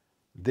grids.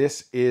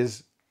 This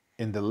is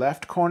in the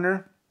left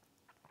corner.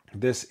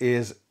 This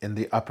is in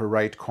the upper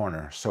right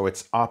corner, so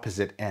it's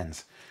opposite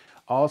ends.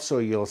 Also,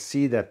 you'll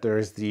see that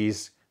there's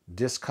these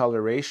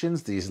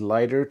discolorations, these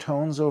lighter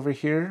tones over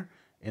here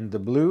in the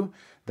blue.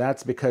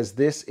 That's because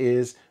this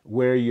is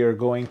where you're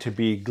going to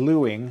be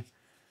gluing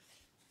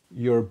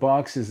your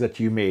boxes that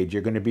you made.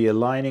 You're going to be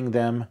aligning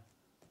them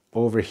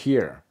over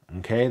here,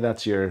 okay?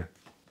 That's your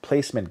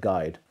placement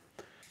guide.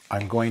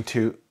 I'm going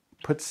to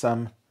put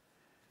some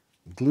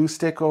glue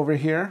stick over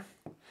here,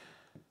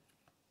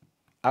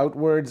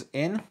 outwards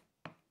in,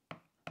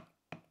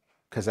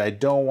 because I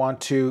don't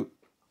want to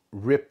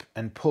rip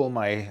and pull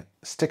my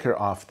sticker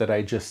off that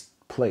I just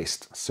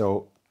placed.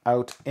 So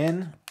out,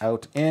 in,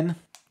 out, in.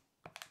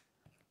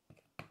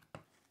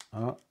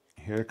 Oh,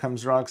 here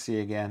comes Roxy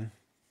again.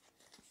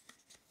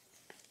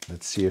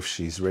 Let's see if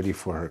she's ready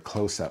for her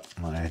close-up.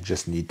 I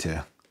just need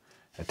to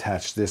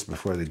attach this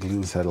before the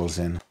glue settles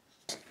in.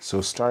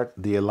 So start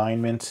the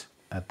alignment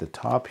at the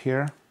top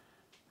here.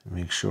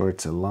 Make sure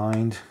it's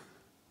aligned.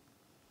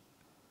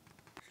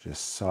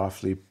 Just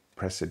softly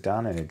press it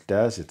down, and it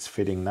does. It's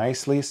fitting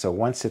nicely. So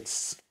once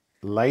it's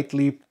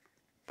lightly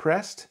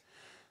pressed,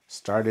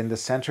 start in the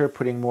center,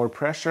 putting more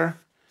pressure.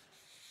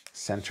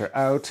 Center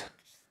out,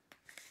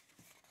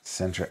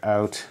 center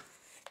out,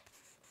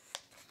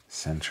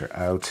 center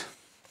out.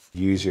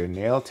 Use your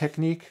nail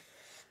technique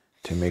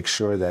to make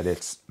sure that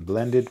it's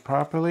blended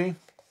properly.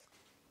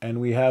 And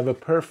we have a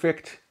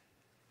perfect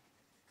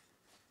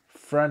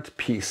front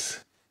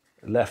piece,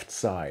 left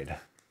side.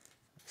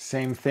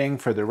 Same thing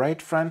for the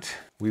right front.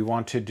 We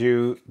want to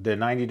do the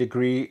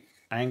 90-degree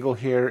angle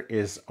here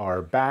is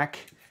our back.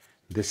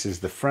 This is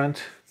the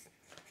front,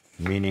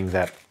 meaning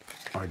that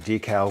our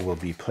decal will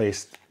be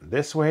placed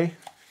this way.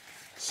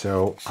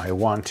 So I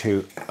want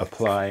to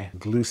apply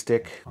glue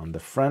stick on the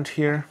front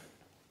here.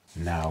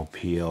 Now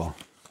peel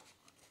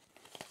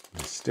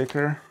the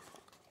sticker.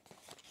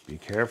 Be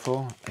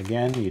careful.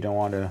 Again, you don't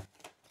want to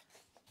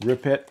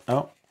rip it.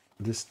 Oh,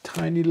 this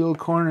tiny little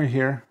corner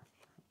here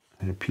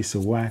and a piece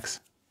of wax.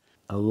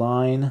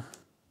 Align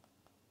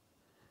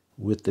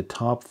with the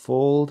top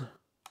fold,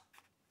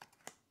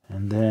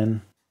 and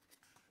then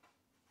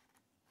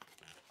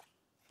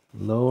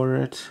Lower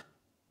it.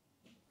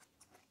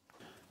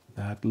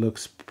 That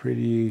looks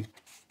pretty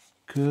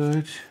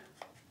good.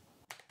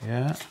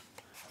 Yeah.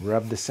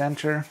 Rub the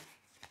center,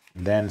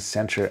 then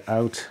center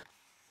out,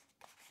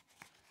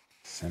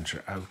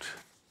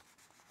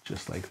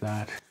 just like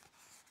that.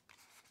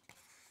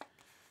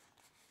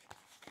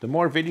 The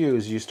more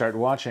videos you start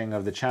watching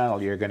of the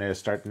channel, you're going to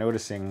start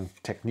noticing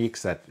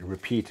techniques that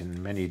repeat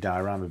in many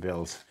diorama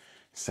builds.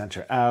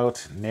 Center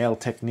out, nail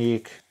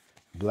technique,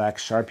 black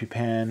Sharpie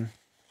pen.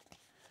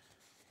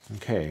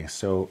 Okay,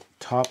 so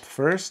top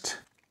first.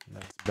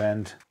 Let's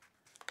bend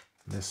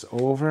this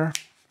over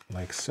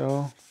like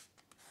so.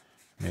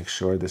 Make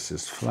sure this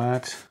is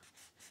flat.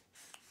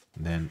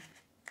 Then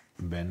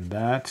bend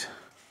that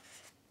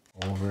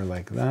over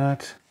like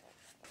that.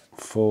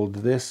 Fold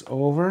this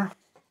over.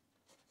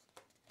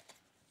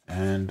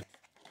 And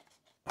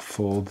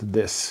fold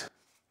this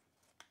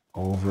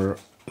over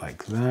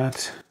like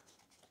that.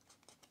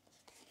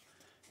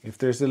 If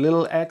there's a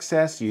little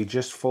excess, you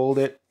just fold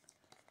it.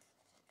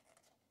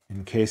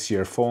 In case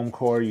your foam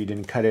core, you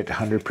didn't cut it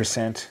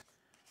 100%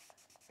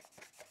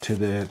 to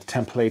the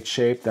template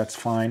shape, that's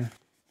fine.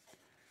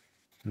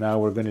 Now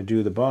we're going to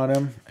do the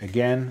bottom.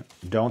 Again,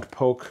 don't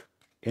poke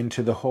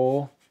into the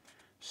hole.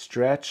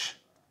 Stretch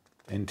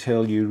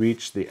until you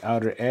reach the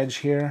outer edge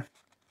here.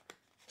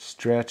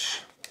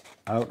 Stretch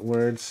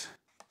outwards.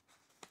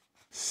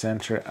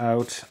 Center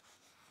out.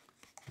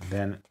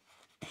 Then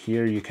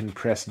here you can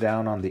press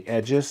down on the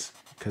edges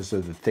because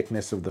of the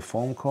thickness of the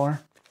foam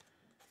core.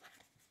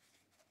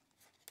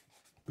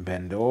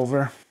 Bend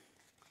over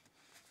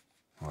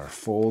or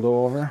fold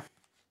over.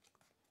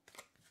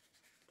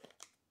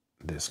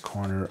 This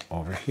corner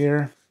over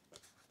here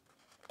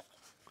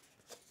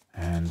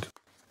and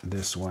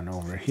this one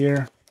over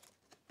here.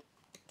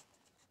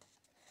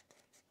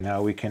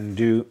 Now we can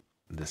do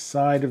the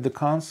side of the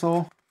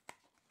console.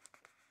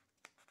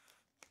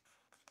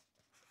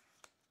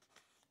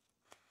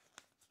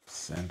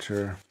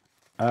 Center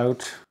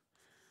out.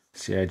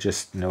 See, I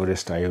just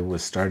noticed I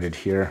was started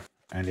here,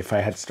 and if I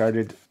had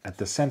started at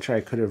the center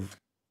I could have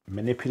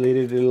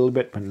manipulated it a little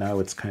bit, but now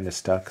it's kind of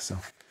stuck. So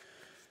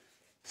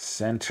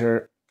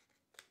center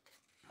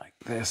like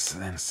this,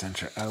 then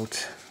center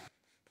out,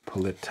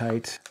 pull it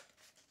tight.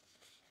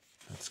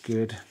 That's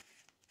good.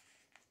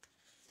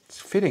 It's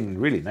fitting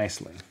really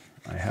nicely,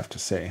 I have to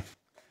say.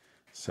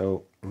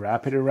 So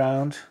wrap it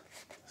around,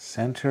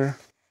 center,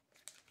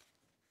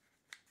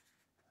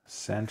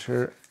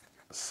 center,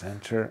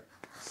 center,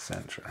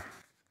 center.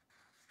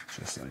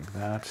 Just like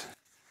that.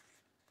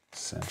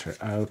 Center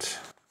out.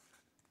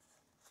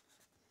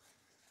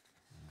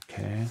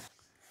 Okay.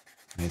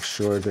 Make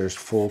sure there's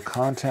full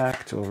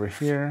contact over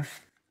here.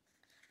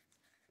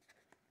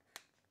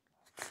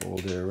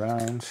 Fold it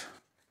around.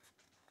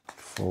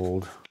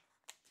 Fold.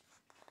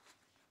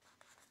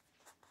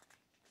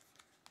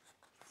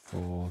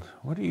 Fold.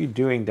 What are you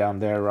doing down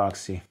there,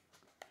 Roxy?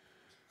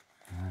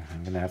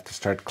 I'm going to have to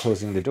start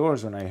closing the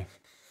doors when I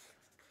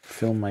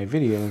film my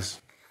videos.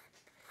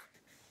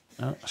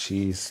 Oh,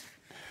 she's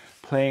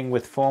playing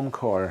with foam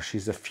core.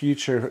 She's a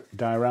future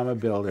diorama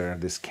builder,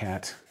 this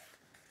cat.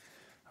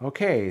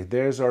 Okay,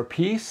 there's our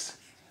piece.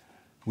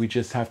 We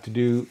just have to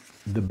do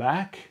the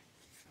back.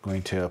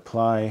 Going to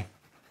apply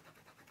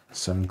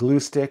some glue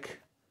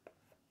stick,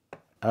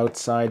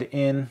 outside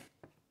in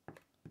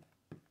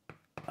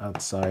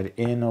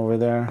over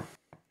there.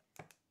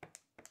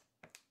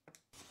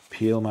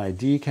 Peel my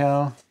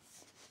decal.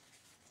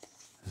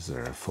 Is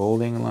there a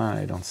folding line?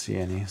 I don't see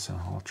any, so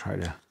I'll try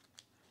to...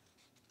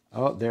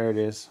 Oh, there it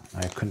is.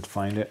 I couldn't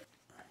find it.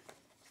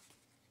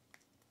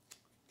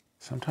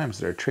 Sometimes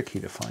they're tricky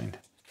to find.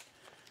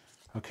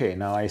 Okay,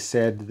 now I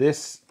said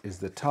this is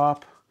the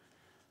top,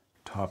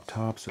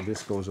 so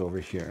this goes over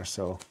here.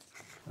 So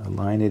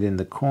align it in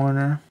the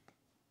corner.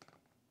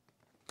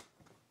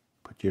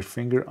 Put your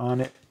finger on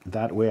it.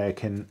 That way I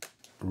can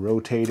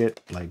rotate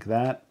it like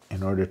that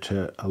in order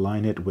to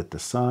align it with the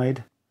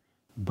side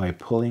by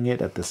pulling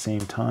it at the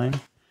same time.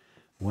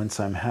 Once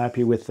I'm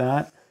happy with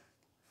that,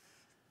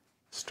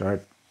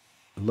 start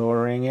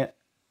lowering it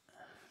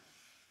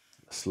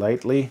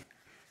slightly.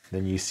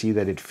 Then you see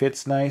that it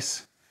fits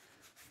nice.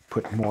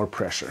 Put more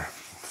pressure.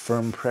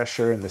 Firm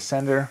pressure in the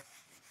center.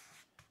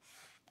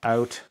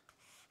 Out.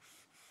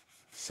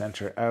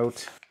 Center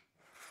out.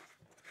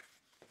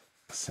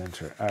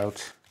 Center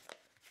out.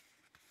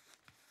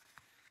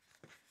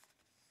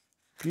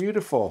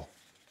 Beautiful.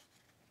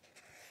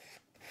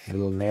 A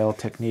little nail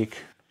technique.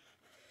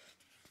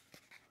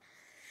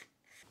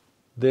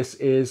 This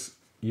is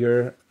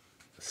your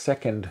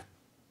second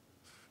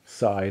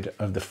side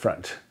of the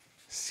front.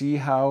 See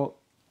how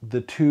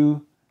the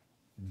two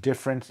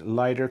different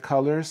lighter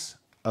colors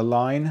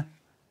align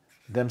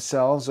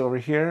themselves over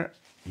here?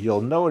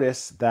 You'll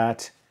notice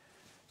that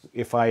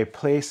if I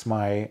place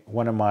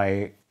one of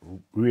my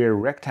rear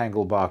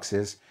rectangle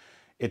boxes,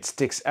 it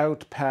sticks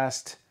out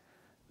past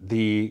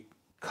the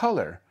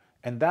color,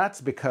 and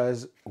that's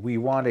because we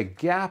want a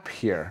gap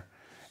here.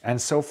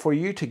 And so for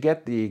you to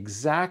get the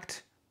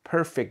exact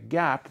perfect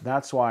gap,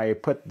 that's why I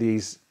put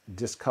these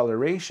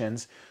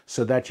discolorations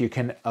so that you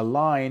can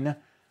align,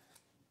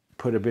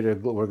 put a bit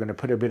of glue. We're going to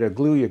put a bit of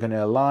glue. You're going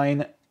to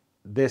align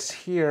this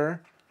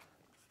here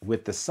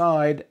with the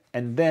side,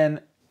 and then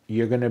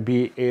you're going to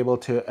be able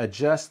to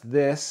adjust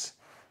this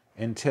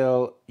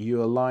until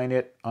you align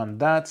it on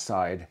that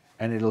side,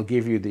 and it'll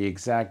give you the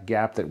exact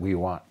gap that we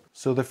want.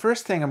 So the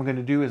first thing I'm going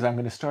to do is I'm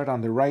going to start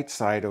on the right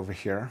side over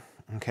here,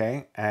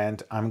 okay?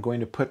 And I'm going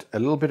to put a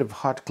little bit of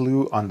hot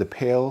glue on the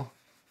pale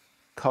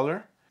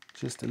color,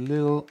 just a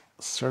little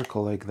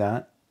circle like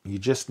that. You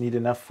just need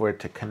enough for it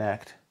to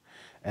connect.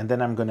 And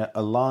then I'm going to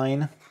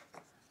align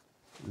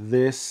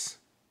this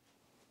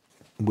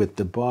with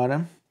the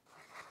bottom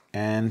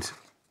and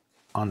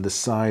on the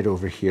side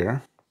over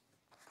here.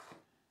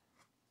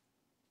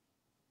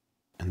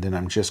 And then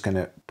I'm just going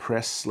to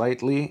press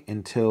slightly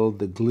until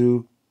the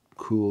glue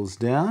cools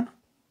down.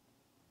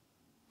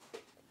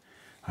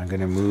 I'm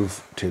going to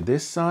move to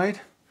this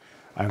side.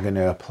 I'm going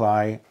to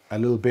apply a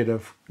little bit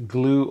of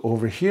glue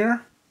over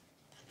here.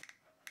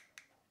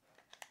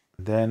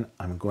 Then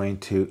I'm going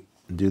to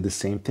do the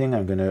same thing.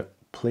 I'm going to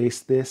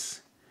place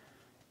this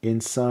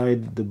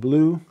inside the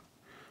blue.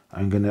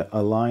 I'm going to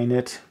align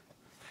it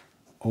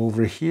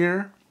over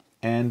here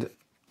and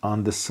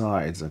on the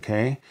sides,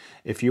 okay?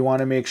 If you want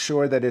to make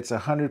sure that it's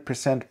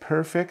 100%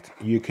 perfect,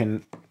 you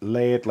can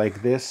lay it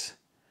like this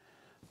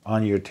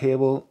on your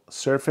table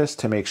surface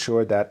to make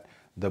sure that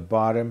the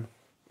bottom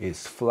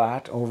is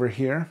flat over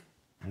here,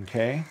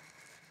 okay?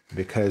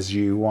 Because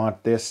you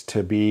want this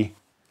to be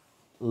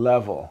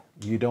level.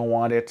 You don't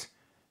want it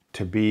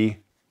to be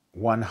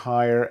one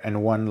higher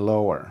and one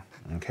lower,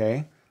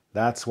 okay?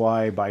 That's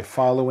why by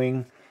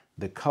following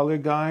the color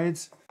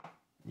guides,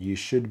 you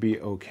should be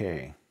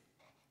okay.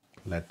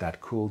 Let that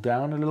cool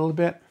down a little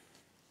bit.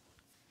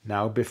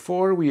 Now,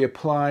 before we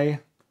apply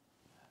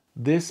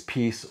this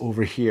piece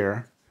over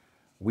here,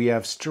 we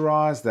have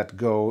straws that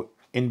go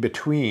in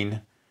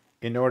between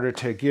in order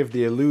to give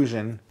the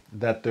illusion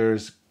that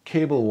there's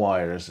cable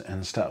wires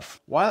and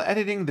stuff. While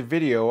editing the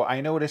video, I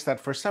noticed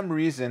that for some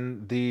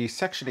reason, the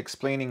section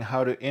explaining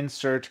how to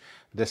insert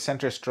the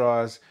center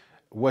straws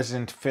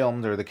wasn't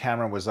filmed, or the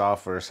camera was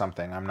off or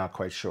something. I'm not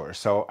quite sure.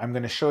 So I'm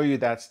going to show you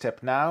that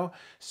step now.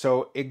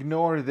 So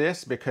ignore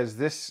this because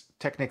this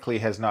technically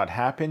has not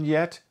happened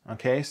yet.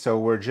 Okay, so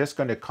we're just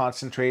going to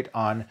concentrate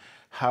on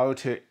how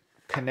to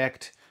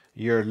connect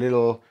your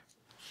little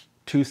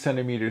 2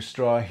 centimeter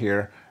straw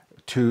here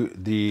to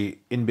the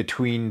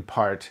in-between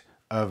part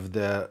of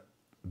the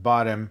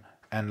bottom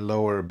and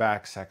lower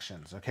back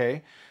sections.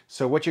 Okay,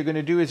 so what you're going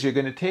to do is you're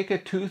going to take a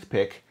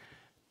toothpick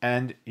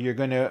and you're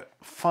going to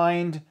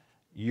find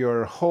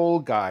your hole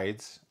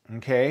guides,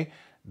 okay?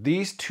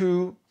 These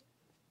two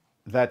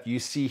that you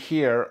see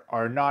here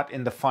are not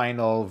in the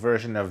final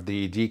version of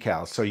the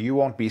decal, so you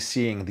won't be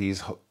seeing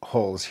these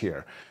holes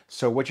here.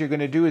 So what you're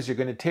going to do is you're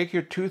going to take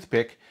your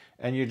toothpick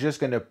and you're just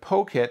going to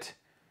poke it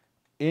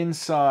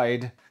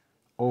inside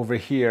over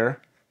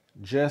here,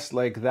 just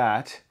like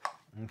that,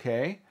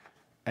 okay?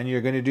 And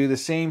you're going to do the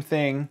same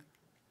thing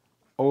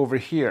over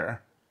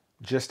here.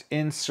 Just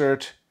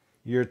insert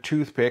your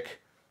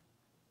toothpick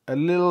a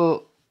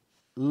little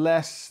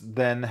less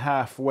than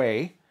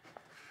halfway,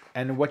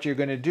 and what you're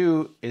going to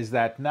do is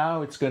that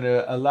now it's going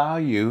to allow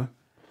you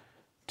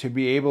to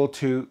be able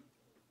to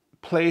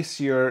place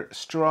your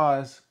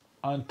straws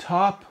on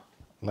top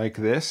like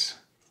this,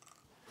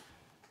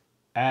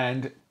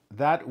 and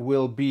that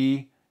will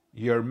be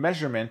your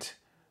measurement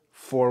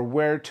for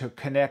where to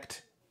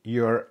connect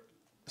your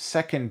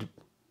second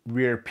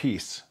rear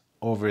piece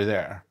over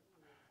there.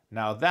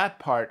 Now that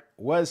part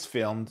was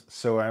filmed,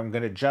 so I'm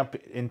going to jump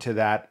into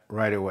that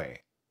right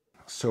away.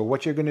 So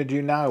what you're going to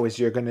do now is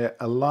you're going to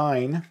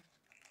align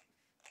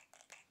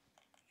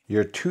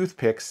your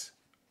toothpicks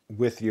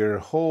with your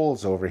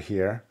holes over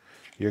here.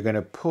 You're going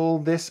to pull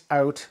this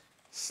out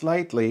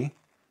slightly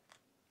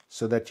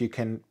so that you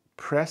can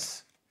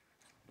press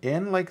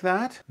in like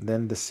that.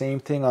 Then the same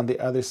thing on the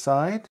other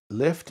side.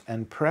 Lift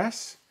and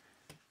press.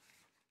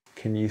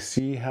 Can you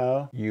see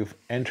how you've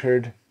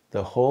entered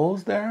the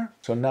holes there?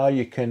 So now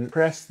you can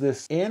press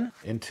this in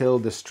until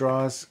the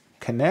straws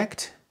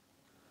connect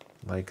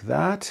like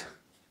that.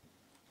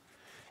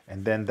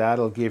 And then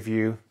that'll give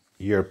you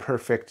your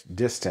perfect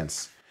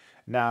distance.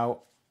 Now,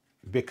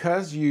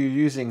 because you're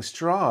using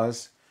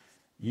straws,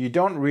 you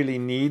don't really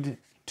need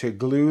to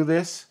glue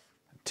this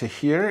to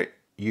here.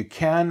 You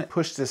can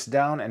push this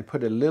down and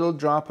put a little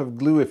drop of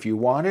glue if you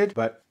wanted,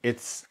 but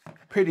it's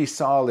pretty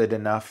solid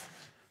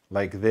enough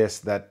like this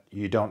that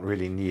you don't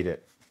really need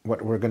it.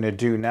 What we're going to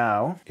do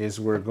now is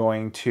we're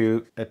going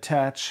to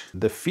attach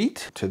the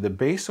feet to the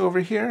base over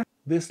here.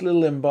 This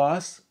little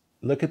emboss,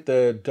 look at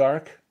the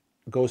dark,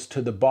 goes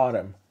to the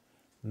bottom,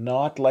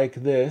 not like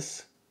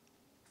this,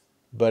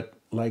 but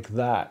like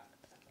that.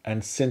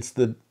 And since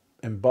the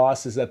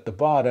emboss is at the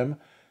bottom,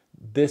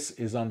 this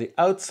is on the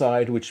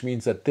outside, which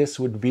means that this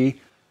would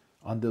be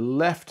on the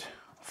left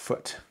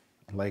foot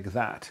like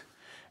that,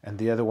 and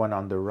the other one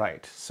on the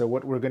right. So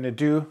what we're going to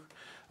do,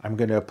 I'm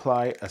going to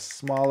apply a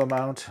small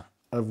amount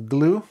of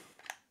glue,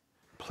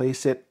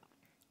 place it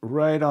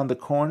right on the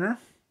corner,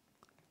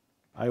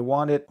 I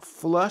want it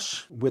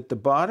flush with the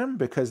bottom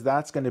because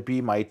that's going to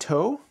be my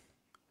toe.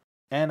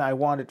 And I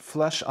want it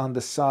flush on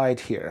the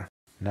side here.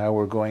 Now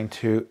we're going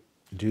to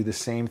do the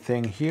same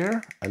thing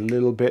here. A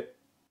little bit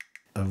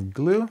of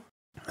glue.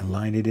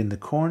 Align it in the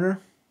corner.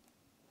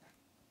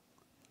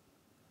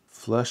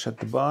 Flush at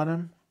the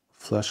bottom.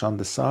 Flush on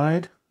the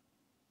side.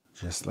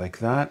 Just like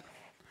that.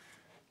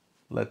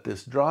 Let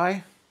this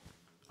dry.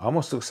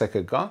 Almost looks like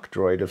a gawk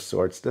droid of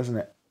sorts, doesn't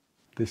it?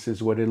 This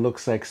is what it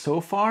looks like so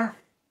far.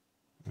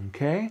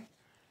 Okay.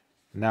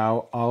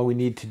 Now all we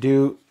need to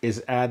do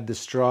is add the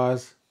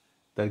straws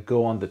that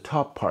go on the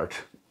top part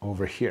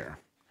over here.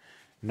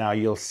 Now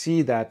you'll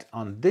see that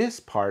on this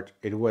part,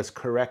 it was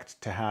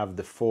correct to have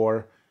the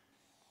 4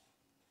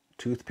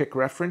 toothpick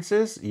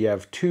references. You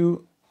have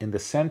 2 in the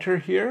center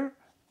here,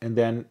 and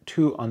then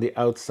 2 on the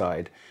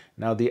outside.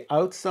 Now the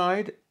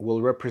outside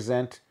will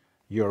represent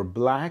your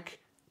black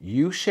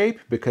U shape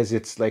because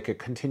it's like a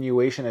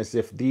continuation, as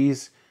if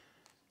these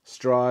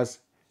straws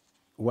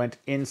went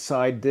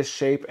inside this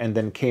shape and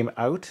then came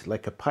out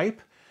like a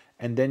pipe.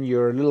 And then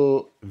your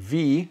little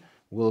V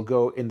will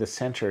go in the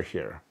center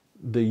here.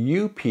 The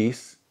U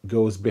piece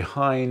goes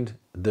behind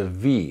the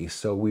V,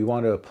 so we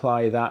want to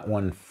apply that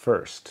one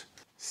first.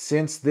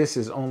 Since this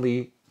is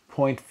only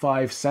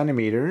 0.5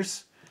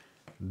 centimeters,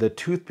 the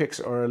toothpicks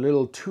are a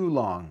little too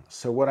long.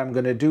 So what I'm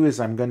going to do is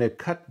I'm going to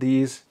cut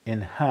these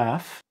in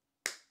half,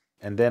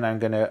 and then I'm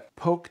going to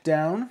poke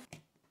down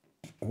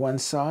one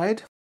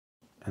side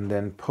and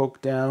then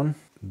poke down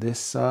this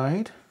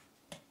side.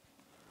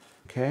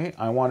 Okay,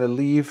 I want to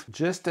leave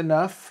just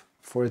enough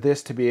for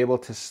this to be able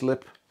to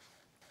slip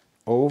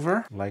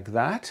over like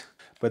that.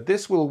 But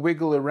this will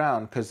wiggle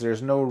around because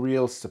there's no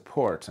real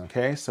support,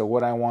 okay? So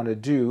what I want to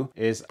do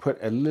is put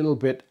a little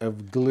bit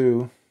of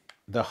glue.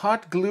 The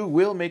hot glue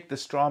will make the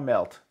straw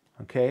melt,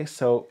 okay?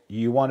 So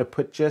you want to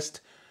put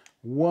just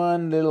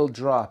one little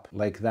drop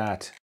like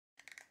that.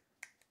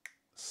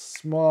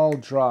 Small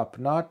drop,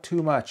 not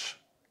too much,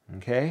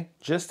 okay?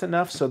 Just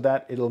enough so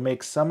that it'll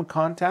make some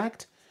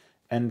contact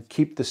and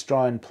keep the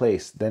straw in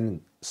place.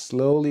 Then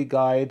slowly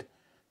guide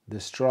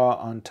the straw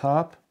on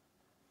top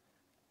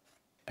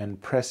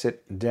and press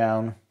it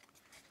down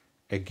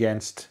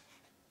against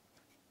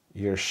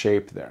your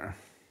shape there.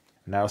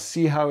 Now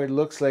see how it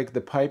looks like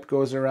the pipe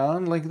goes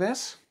around like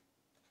this?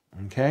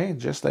 Okay,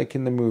 just like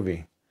in the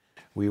movie.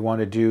 We want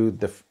to do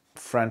the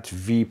front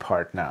V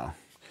part now.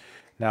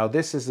 Now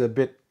this is a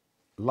bit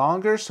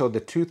longer, so the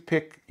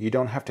toothpick, you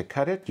don't have to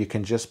cut it. You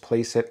can just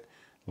place it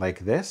like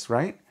this,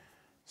 right?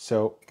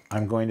 So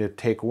I'm going to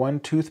take one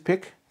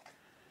toothpick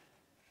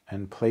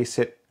and place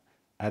it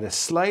at a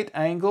slight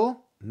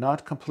angle.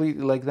 Not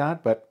completely like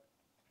that, but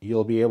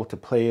you'll be able to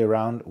play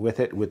around with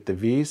it with the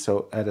V.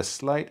 So at a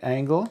slight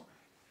angle,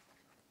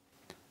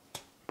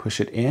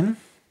 push it in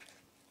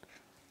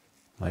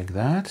like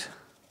that.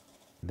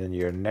 Then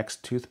your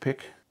next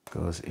toothpick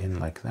goes in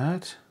like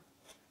that.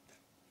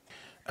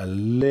 A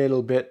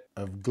little bit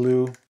of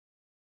glue,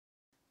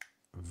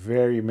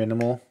 very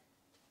minimal.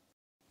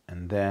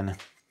 And then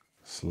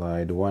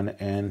slide one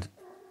end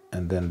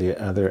and then the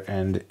other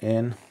end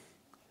in.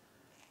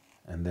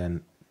 And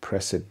then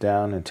press it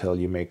down until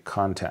you make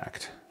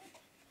contact.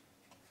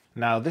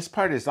 Now this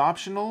part is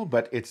optional,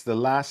 but it's the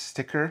last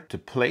sticker to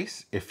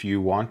place if you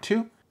want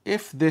to.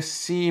 If this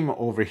seam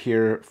over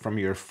here from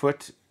your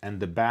foot and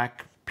the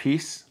back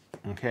piece,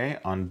 okay,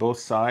 on both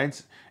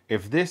sides,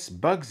 if this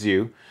bugs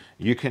you,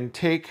 you can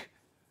take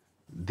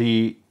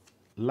the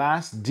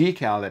last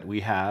decal that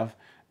we have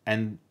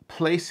and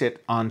place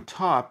it on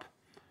top,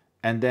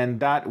 and then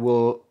that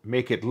will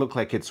make it look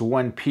like it's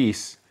one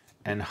piece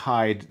and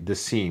hide the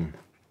seam.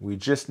 We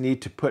just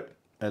need to put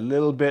a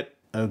little bit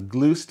of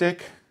glue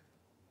stick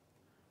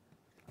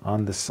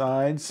on the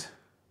sides.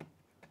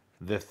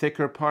 The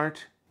thicker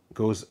part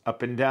goes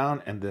up and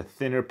down, and the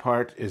thinner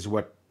part is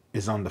what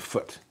is on the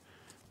foot.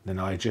 Then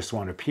I just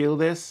want to peel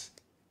this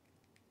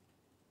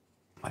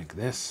like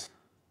this.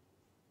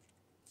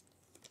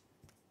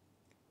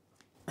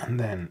 And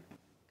then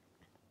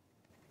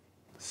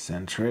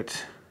center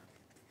it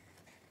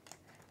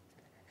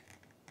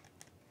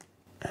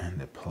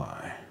and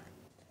apply.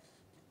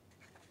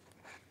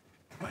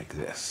 Like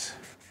this.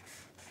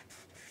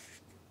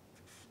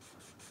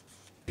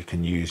 You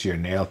can use your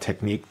nail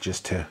technique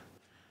just to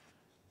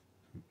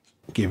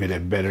give it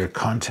a better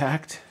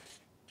contact.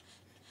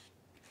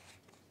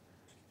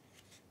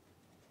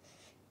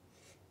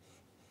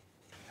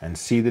 And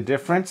see the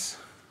difference?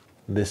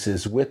 This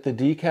is with the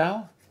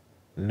decal,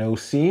 no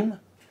seam,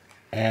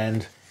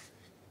 and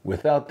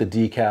without the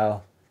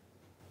decal,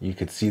 you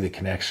could see the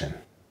connection.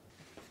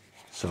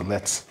 So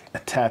let's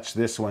attach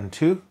this one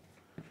too.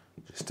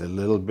 Just a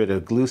little bit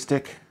of glue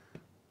stick,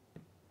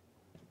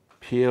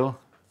 peel,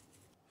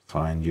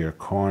 find your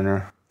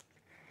corner,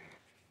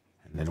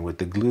 and then with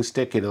the glue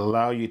stick it'll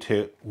allow you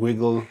to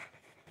wiggle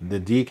the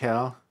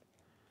decal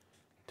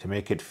to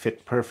make it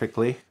fit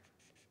perfectly.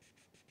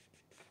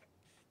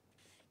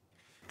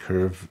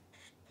 Curve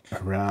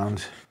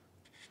around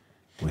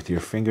with your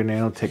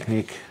fingernail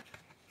technique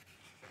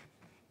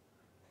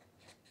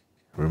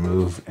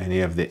Remove any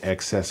of the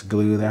excess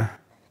glue there.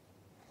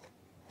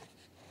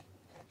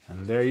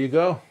 And there you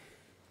go.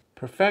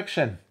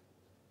 Perfection.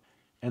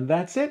 And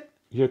that's it.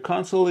 Your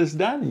console is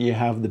done. You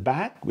have the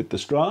back with the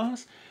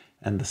straws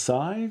and the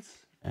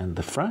sides and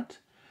the front.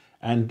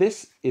 And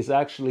this is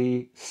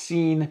actually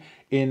seen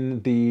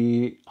in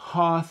the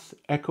Hoth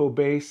Echo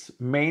Base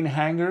main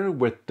hangar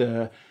with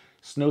the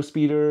snow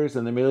speeders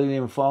and the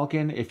Millennium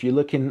Falcon. If you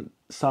look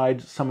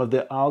inside some of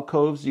the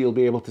alcoves, you'll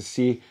be able to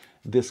see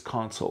this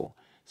console.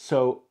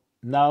 So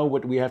now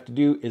what we have to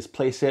do is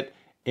place it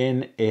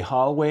in a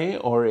hallway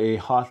or a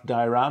Hoth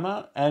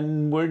diorama,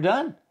 and we're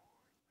done.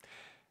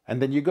 And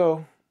then you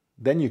go,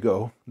 there you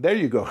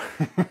go.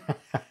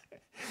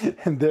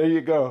 And there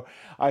you go.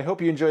 I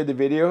hope you enjoyed the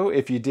video.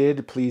 If you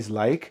did, please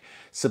like,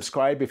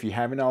 subscribe if you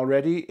haven't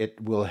already. It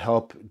will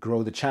help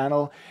grow the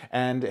channel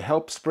and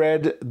help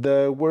spread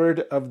the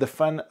word of the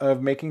fun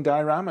of making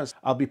dioramas.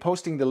 I'll be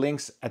posting the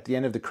links at the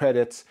end of the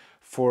credits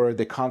for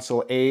the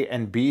console A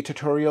and B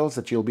tutorials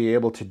that you'll be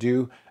able to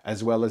do,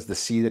 as well as the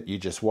C that you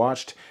just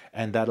watched.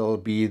 And that'll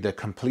be the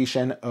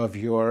completion of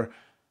your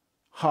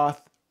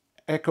Hoth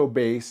Echo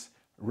Base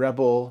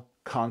Rebel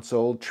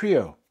console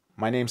trio.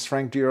 My name's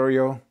Frank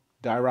Diorio,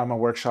 Diorama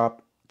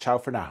Workshop. Ciao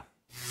for now.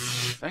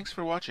 Thanks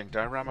for watching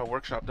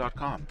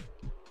DioramaWorkshop.com.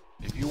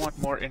 If you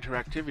want more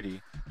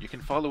interactivity, you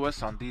can follow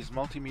us on these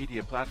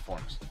multimedia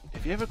platforms.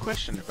 If you have a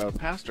question about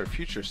past or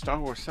future Star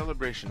Wars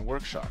Celebration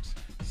workshops,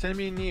 send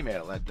me an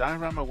email at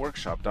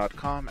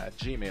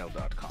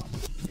dioramaworkshop.com@gmail.com.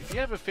 If you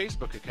have a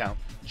Facebook account,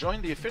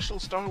 join the official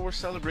Star Wars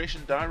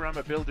Celebration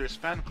Diorama Builders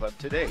fan club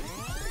today.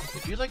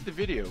 If you like the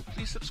video,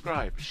 please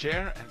subscribe,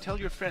 share, and tell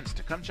your friends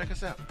to come check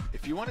us out.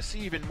 If you want to see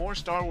even more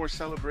Star Wars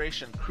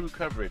Celebration crew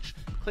coverage,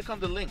 click on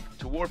the link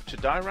to warp to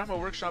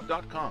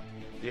dioramaworkshop.com,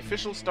 the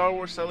official Star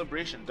Wars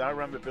Celebration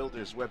Diorama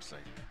Builders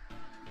website.